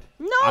about it.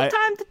 underrated. No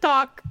time to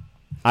talk.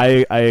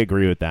 I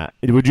agree with that.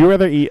 Would you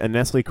rather eat a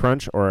Nestle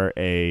Crunch or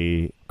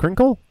a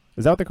Crinkle?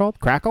 Is that what they're called?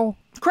 Crackle?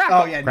 Crackle.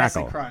 Oh yeah,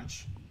 Crackle. Nestle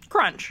Crunch.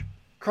 Crunch.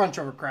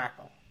 Over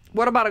Crackle.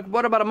 What about a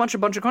bunch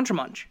of Crunch a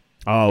Munch?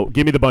 Oh,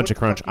 give me the Bunch of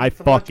Crunch. I the Bunch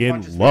of fucking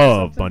Munch is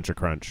love something? Bunch of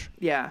Crunch.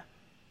 Yeah.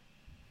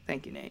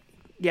 Thank you, Nate.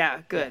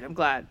 Yeah, good. I'm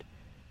glad.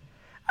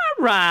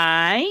 All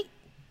right.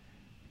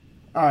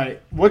 All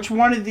right, which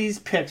one of these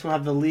picks will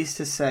have the least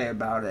to say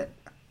about it?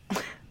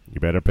 You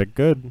better pick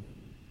good.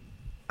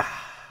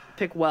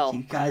 Pick well.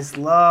 You guys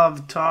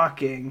love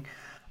talking.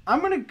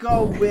 I'm gonna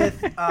go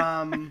with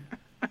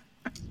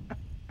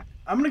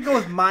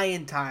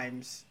Mayan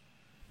Times.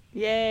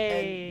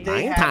 Yay. And they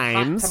Mayan have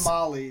Times? hot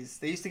tamales.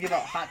 They used to give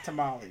out hot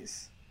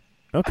tamales.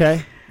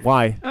 Okay.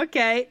 Why?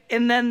 Okay,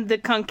 and then the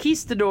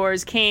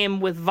conquistadors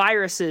came with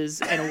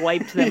viruses and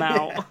wiped them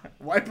out.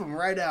 Wipe them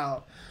right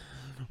out.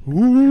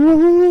 Ooh.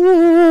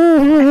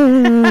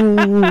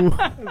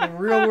 The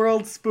real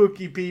world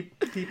spooky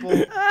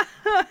people.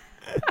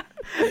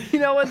 You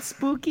know what's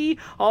spooky?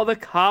 All the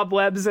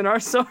cobwebs in our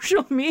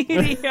social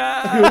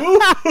media.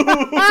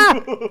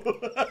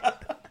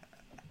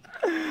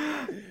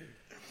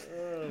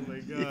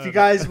 If you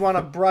guys want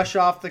to brush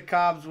off the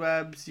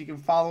cobwebs, you can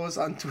follow us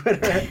on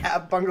Twitter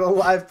at Bungalow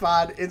Live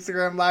Pod,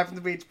 Instagram Live from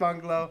the Beach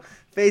Bungalow,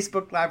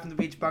 Facebook Live from the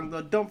Beach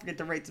Bungalow. Don't forget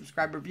to rate,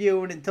 subscribe,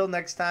 review, and until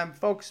next time,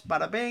 folks,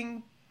 bada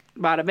bing.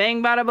 Bada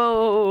bang, bada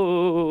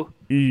boo.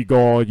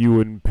 Igor,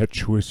 you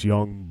impetuous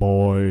young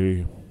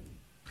boy.